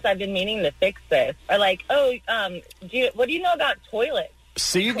fence? I've been meaning to fix this. Or like, oh, what do you know about toilets?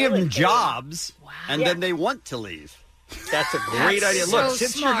 So you give them jobs, and then they want to leave. That's a great idea. so Look,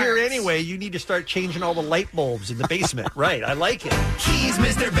 since smart. you're here anyway, you need to start changing all the light bulbs in the basement. Right. I like it. He's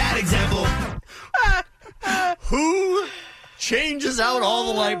Mr. Bad Example. Who changes out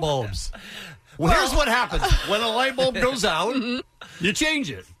all the light bulbs? Well, here's what happens. When a light bulb goes out, you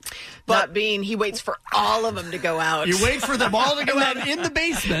change it. Not Bean. He waits for all of them to go out. You wait for them all to go out in the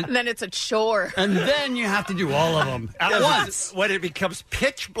basement. And then it's a chore. And then you have to do all of them at once. When it becomes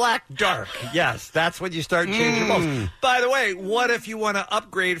pitch black dark, yes, that's when you start changing bulbs. By the way, what if you want to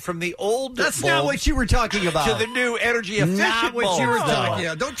upgrade from the old That's bulbs not what you were talking about. to the new energy efficient Not what you were bulbs? talking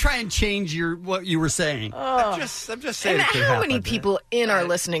about. Don't try and change what you were saying. I'm just saying. And it could how many happen. people in our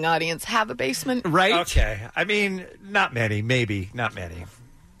listening audience have a basement? Right? Okay. I mean, not many. Maybe. Not many.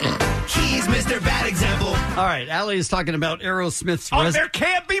 He's Mr. Bad Example. All right, Allie is talking about Aerosmith's... there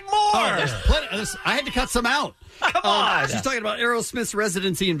can't be more! Oh, there's plenty. I had to cut some out. Come on! She's talking about Aerosmith's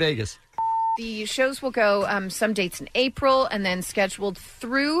residency in Vegas. The shows will go some dates in April and then scheduled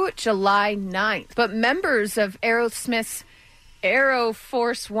through July 9th. But members of Aerosmith's Aero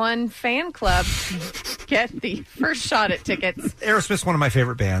Force One fan club get the first shot at tickets. Aerosmith's one of my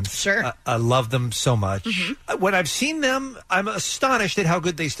favorite bands. Sure. I love them so much. When I've seen them, I'm astonished at how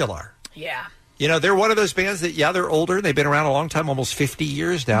good they still are. Yeah. You know, they're one of those bands that, they're older. They've been around a long time, almost 50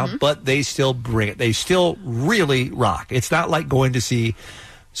 years now, but they still bring it. They still really rock. It's not like going to see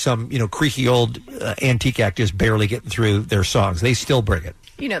some, creaky old antique act just barely getting through their songs. They still bring it.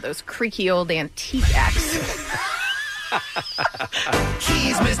 You know, those creaky old antique acts.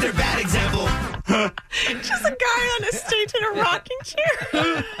 He's Mr. Bad Example. Just a guy on a stage in a rocking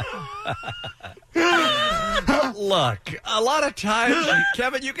chair. Look, a lot of times,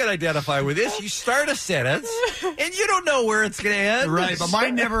 Kevin, you can identify with this. You start a sentence, and you don't know where it's going to end. Right, but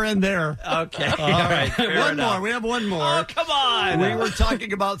mine never end there. Okay. All right. One more. We have one more. Oh, come on. We were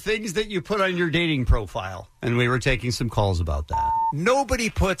talking about things that you put on your dating profile, and we were taking some calls about that. Nobody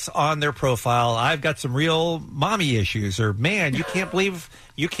puts on their profile, I've got some real mommy issues, or man, you can't believe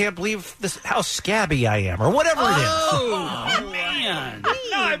this how scabby I am, or whatever it is. Oh, man.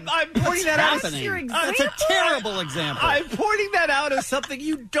 No, I'm pointing that out. That's a terrible example. I'm pointing that out as something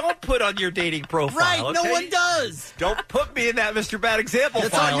you don't put on your dating profile. Right, no okay? one does. Don't put me in that Mr. Bad Example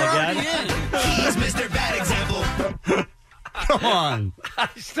That's file all you're again. already in. He's Mr. Bad Example. Come on.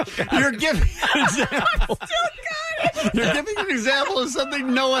 You're giving an example. You're giving an example of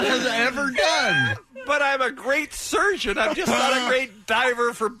something no one has ever done. But I'm a great surgeon. I'm just not a great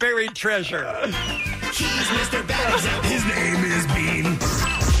diver for buried treasure. He's Mr. Bad Example. His name is Bean.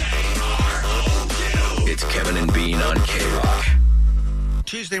 It's Kevin and Bean on K-Rock.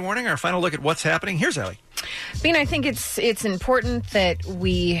 Tuesday morning, our final look at what's happening. Here's Ellie. Bean, I think it's important that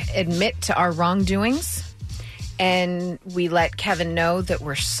we admit to our wrongdoings and we let Kevin know that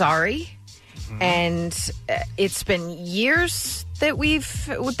we're sorry. And it's been years that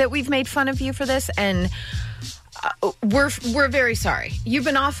we've made fun of you for this, and we're very sorry. You've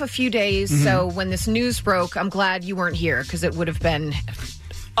been off a few days, so when this news broke, I'm glad you weren't here because it would have been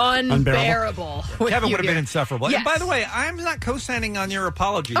unbearable. Kevin would have been insufferable. Yes. And by the way, I'm not co-signing on your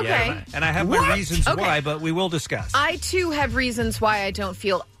apology Okay. yet, and I have my What? reasons Okay. why, but we will discuss. I too have reasons why I don't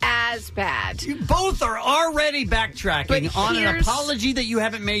feel as bad. You both are already backtracking But on an here's- apology that you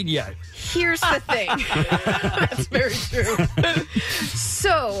haven't made yet. Here's the thing. That's very true.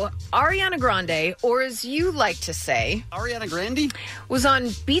 So, Ariana Grande, or as you like to say, Ariana Grande, was on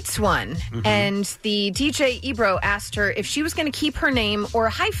Beats One, and the DJ Ebro asked her if she was going to keep her name or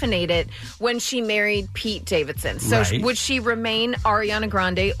hyphenate it when she married Pete Davidson. So, Right. would she remain Ariana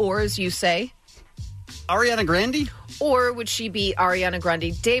Grande, or as you say, Ariana Grande? or would she be Ariana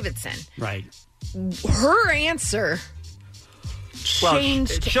Grande Davidson? Right. Her answer Well,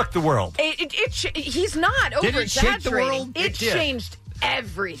 changed. it shook the world. He's not Did over it shake the exaggerating. world? It It did. changed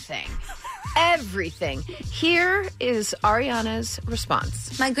everything. Everything. Here is Ariana's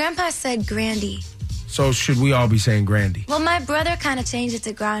response. My grandpa said Grandy. So should we all be saying Grandy? Well, my brother kind of changed it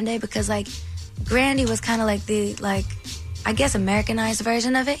to Grande because, Grandy was kind of like the, I guess, Americanized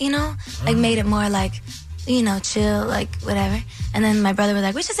version of it, Like, made it more, chill, whatever. And then my brother was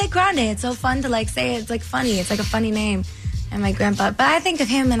like, we should say Grande. It's so fun to, say it. It's, funny. It's, a funny name. And my grandpa. But I think of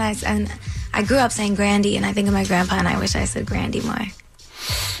him, and I grew up saying Grandy, and I think of my grandpa, and I wish I said Grandy more.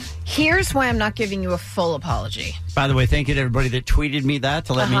 Here's why I'm not giving you a full apology. By the way, thank you to everybody that tweeted me that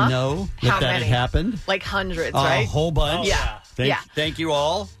to let me know How that many? had happened. Like hundreds, A right? whole bunch. Yeah. Thank you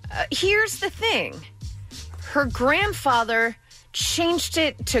all. Here's the thing. Her grandfather changed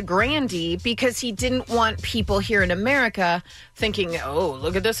it to Grandy because he didn't want people here in America thinking, oh,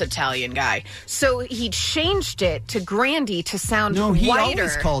 look at this Italian guy. So he changed it to Grandy to sound No, he whiter.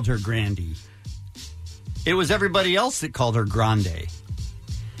 always called her Grandy. It was everybody else that called her Grande.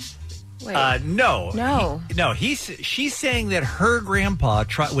 Wait. No. She's saying that her grandpa,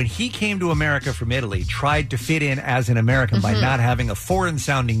 when he came to America from Italy, tried to fit in as an American by not having a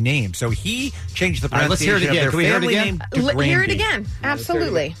foreign-sounding name. So he changed the All right, let's hear it pronunciation again. of Can we their hear it family again? name to Hear it Grandy. again.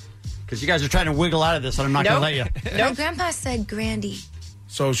 Absolutely. Because you guys are trying to wiggle out of this, and I'm not going to let you. My grandpa said Grandy.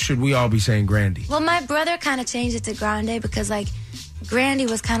 So should we all be saying Grandy? Well, my brother kind of changed it to Grande because, like, Grandy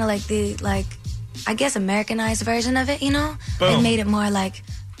was kind of like the, like, I guess Americanized version of it, you know? Boom. Like, made it more, like,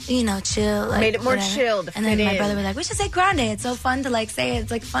 you know, chill. Like, Made it more whatever. chill to And then fit my in. brother was like, we should say Grande. It's so fun to, like, say it.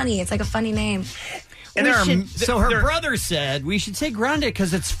 It's, like, funny. It's, like, a funny name. And so her brother said we should say Grande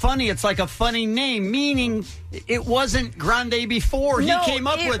because it's funny. It's like a funny name, meaning it wasn't Grande before. No, he came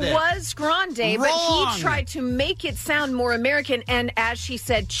up with it. It was Grande, but Wrong. he tried to make it sound more American and, as she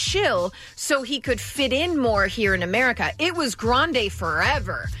said, chill, so he could fit in more here in America. It was Grande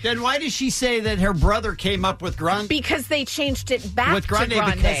forever. Then why does she say that her brother came up with Grande? Because they changed it back with Grande to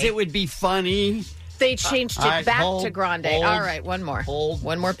Grande. because it would be funny. They changed it All right, back hold, to Grande. hold, All right, one more.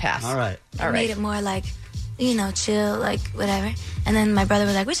 One more pass. All right. All right. Made it more, like, you know, chill, like, whatever. And then my brother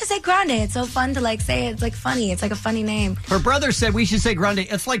was like, we should say Grande. It's so fun to, like, say it. It's, like, funny. It's, like, a funny name. Her brother said we should say Grande.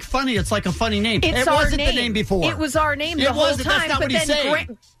 It's like funny. It's like a funny name. It's it our wasn't name. the name before. It was our name It the whole wasn't. time. That's not but what he's then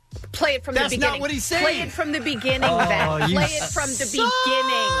saying. Play it from That's the beginning. not what he's saying. Play it from the beginning, Oh, then. you Play it from the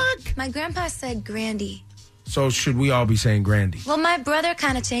beginning. My grandpa said Grandy. So should we all be saying Grandy? Well, my brother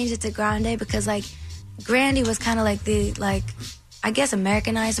kind of changed it to Grande because, like, Grandy was kind of like the, like, I guess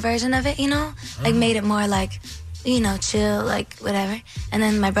Americanized version of it, you know? Like, made it more, like, you know, chill, like, whatever. And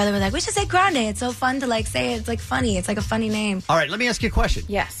then my brother was like, we should say Grande. It's so fun to, like, say it. It's, like, funny. It's, like, a funny name. All right, let me ask you a question.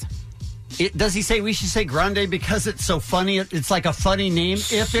 Yes. Does he say we should say Grande because it's so funny? It's like a funny name.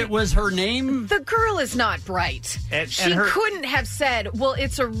 If it was her name, The girl is not bright. And She her- couldn't have said, well,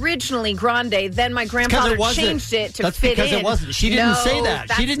 it's originally Grande, then my because grandfather it wasn't. changed it to That's fit because in. it wasn't. She didn't No, say that. She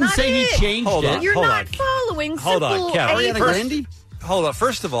that's didn't not say it. he changed Hold it. on, You're hold not on. following Hold on, simple Kevin. Avery. Hold on.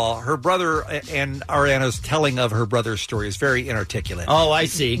 First of all, her brother and Ariana's telling of her brother's story is very inarticulate. Oh, I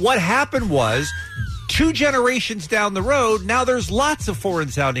see. What happened was 2 generations down the road, now there's lots of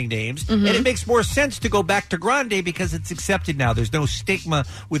foreign-sounding names, and it makes more sense to go back to Grande because it's accepted now. There's no stigma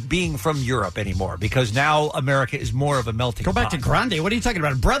with being from Europe anymore because now America is more of a melting pot. Go back to Grande. What are you talking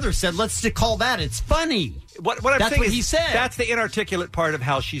about? Brother said, let's call that. It's funny. What I'm That's saying what is he said. That's the inarticulate part of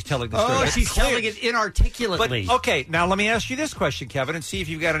how she's telling the story. Oh, That's she's clear. telling it inarticulately. But, okay, now let me ask you this question, Kevin, and see if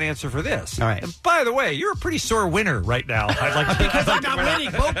you've got an answer for this. All right. And by the way, you're a pretty sore winner right now. I'd like to, because I'm not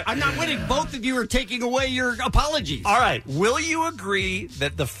winning. I'm not winning. Both of you are taking away your apologies. All right. Will you agree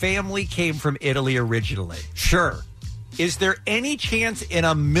that the family came from Italy originally? Sure. Is there any chance in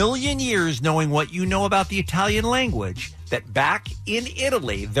a million years, knowing what you know about the Italian language, that back in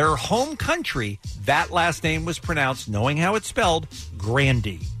Italy, their home country, that last name was pronounced, knowing how it's spelled,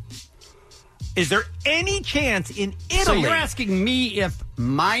 Grandi? Is there any chance in Italy? So you're asking me if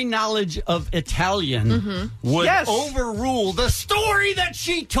my knowledge of Italian would Yes. overrule the story that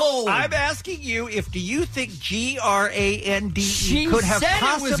she told? I'm asking you if do you think Grande She could have said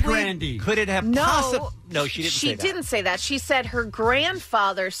possibly it was Grandi. could it have possibly No, she didn't say that. She didn't say that. She said her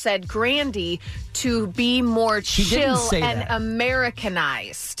grandfather said Grandi to be more She chill didn't say and that.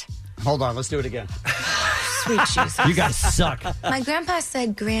 Americanized. Hold on, let's do it again. Sweet Jesus. You guys suck. My grandpa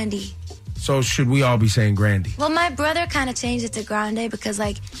said Grandy. So should we all be saying Grandy? Well, my brother kind of changed it to Grande because,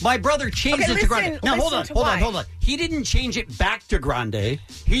 like, My brother changed Okay, it to Grande. listen- Now hold listen on, to hold on. He didn't change it back to Grande.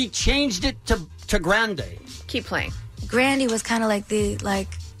 He changed it to Grande. Keep playing. Grandy was kind of like the, like,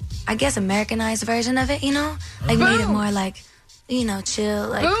 I guess Americanized version of it, you know? Like, made it more, like, you know, chill,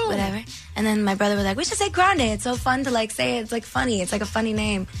 like, Boom. whatever. And then my brother was like, we should say Grande. It's so fun to, like, say it. It's, like, funny. It's, like, a funny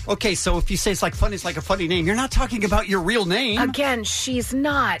name. Okay, so if you say it's like funny, it's like a funny name. You're not talking about your real name. Again, she's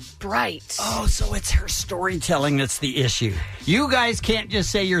not bright. Oh, so it's her storytelling that's the issue. You guys can't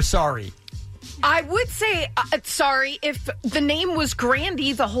just say you're sorry. I would say sorry if the name was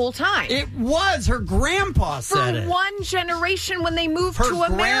Grandy the whole time. It was. Her grandpa said For it. one generation when they moved Her to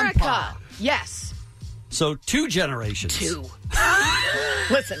America. grandpa. Yes. So 2 generations. 2.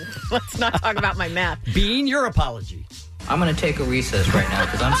 Listen, let's not talk about my math. Bean, your apology. I'm going to take a recess right now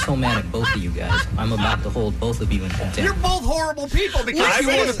because I'm so mad at both of you guys. I'm about to hold both of you in contempt. You're both horrible people because you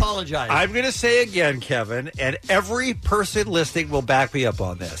won't apologize. I'm going to say again, Kevin, and every person listening will back me up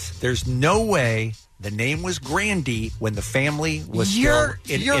on this. There's no way the name was Grandi when the family was still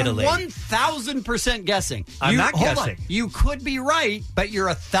in Italy. You're 1,000% guessing. I'm not hold guessing. on. You could be right, but you're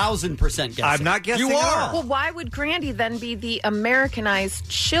 1,000% guessing. I'm not guessing You at are. all. Well, why would Grandy then be the Americanized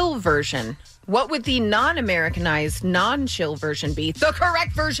chill version? What would the non-Americanized, non-chill version be? The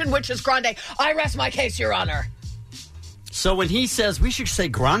correct version, which is Grande. I rest my case, Your Honor. So when he says we should say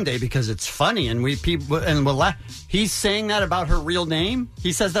Grande because it's funny and we'll laugh, he's saying that about her real name.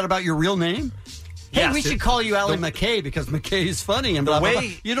 He says that about your real name. Hey, Yes, we should call you Allie McKay because McKay is funny and blah, blah, blah.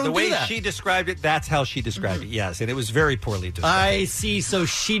 You don't the do way that. she described it, that's how she described it. Yes, and it was very poorly described. I see. So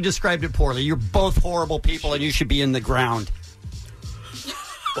she described it poorly. You're both horrible people, and you should be in the ground.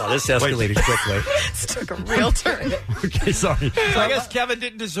 Well, this escalated quickly. This took a real turn. Okay, sorry. So I guess Kevin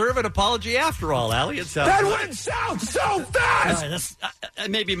didn't deserve an apology after all, Allie. It sounds That like. wouldn't sound so All fast. right, that's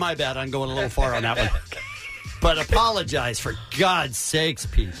maybe my bad. I'm going a little far on that one. But apologize, for God's sakes,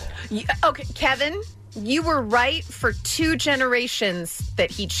 people. Okay, Kevin, you were right for 2 generations that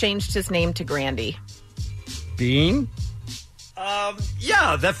he changed his name to Grandy. Bean?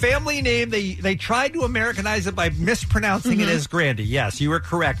 Yeah, the family name, they tried to Americanize it by mispronouncing it as Grandy. Yes, you were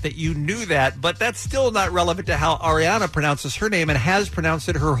correct that you knew that, but that's still not relevant to how Ariana pronounces her name and has pronounced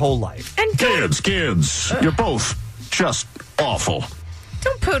it her whole life. And Kids, you're both just awful.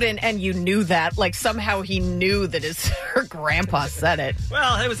 don't put in "and you knew that" like somehow he knew that her grandpa said it.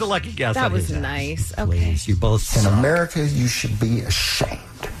 Well, it was a lucky guess. That on was his end. nice. Okay. Please, you both In suck. America, you should be ashamed.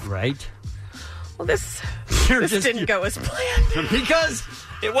 Right? Well, this Just- didn't go as planned. Because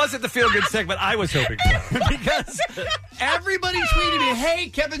it wasn't the feel-good segment I was hoping for. Because everybody tweeted me, hey,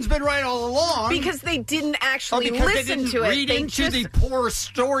 Kevin's been right all along. Because they didn't actually because listen they didn't to it. read They into just, the poor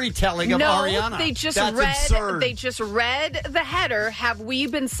storytelling of no, Ariana. they just That's read. absurd. They just read the header. Have we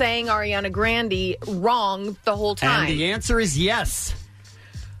been saying Ariana Grande wrong the whole time? And the answer is yes.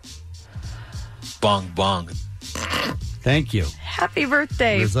 Bong, bong. Thank you. Happy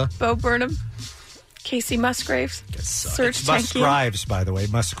birthday, Rizza. Bo Burnham, Casey Musgraves, Serge It's Tankian, Musgraves, by the way.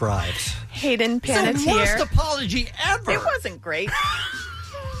 Musgraves. Hayden It's the worst Panettiere. apology ever. It wasn't great.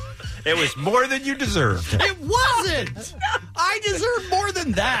 It was more than you deserved. It wasn't. I deserve more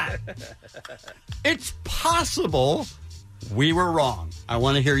than that. It's possible we were wrong. I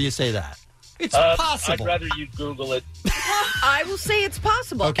want to hear you say that. It's possible. I'd rather you Google it. I will say it's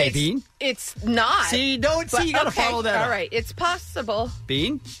possible. Okay, it's, Bean? It's not. See, don't but see. You got to okay, follow that All up. right, it's possible.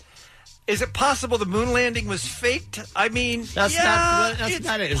 Bean? Is it possible the moon landing was faked? I mean, That's yeah, not it's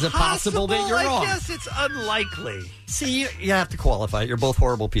it. Is it possible that you're wrong? I guess it's unlikely. See, you have to qualify it. You're both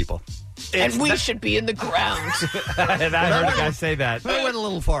horrible people. And we should be in the ground. And I heard a guy say that. I went a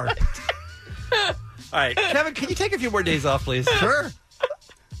little far. All right, Kevin, can you take a few more days off, please? Sure.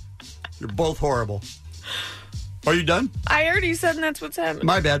 You're both horrible. Are you done? I already said that's what's happening.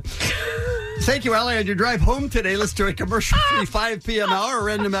 My bad. Thank you, Allie. On your drive home today, let's do a commercial-free 5 p.m. hour, a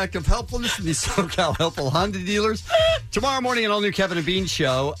random act of helpfulness from the SoCal Helpful Honda dealers. Tomorrow morning, an all-new Kevin and Bean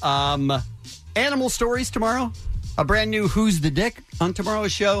show. Animal stories tomorrow. A brand new Who's the Dick on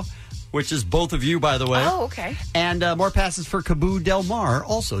tomorrow's show, which is both of you, by the way. Oh, okay. And more passes for Caboo Del Mar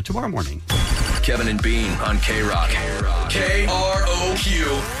also tomorrow morning. Kevin and Bean on K-Rock.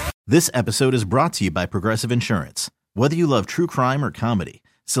 KROQ. This episode is brought to you by Progressive Insurance. Whether you love true crime or comedy,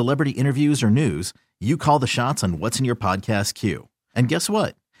 celebrity interviews or news, you call the shots on what's in your podcast queue. And guess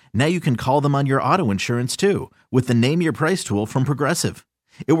what? Now you can call them on your auto insurance too with the Name Your Price tool from Progressive.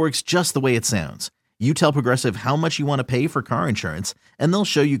 It works just the way it sounds. You tell Progressive how much you want to pay for car insurance, and they'll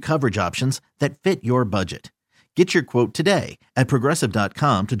show you coverage options that fit your budget. Get your quote today at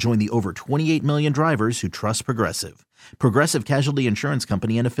Progressive.com to join the over 28 million drivers who trust Progressive. Progressive Casualty Insurance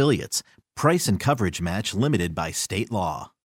Company and Affiliates. Price and coverage match limited by state law.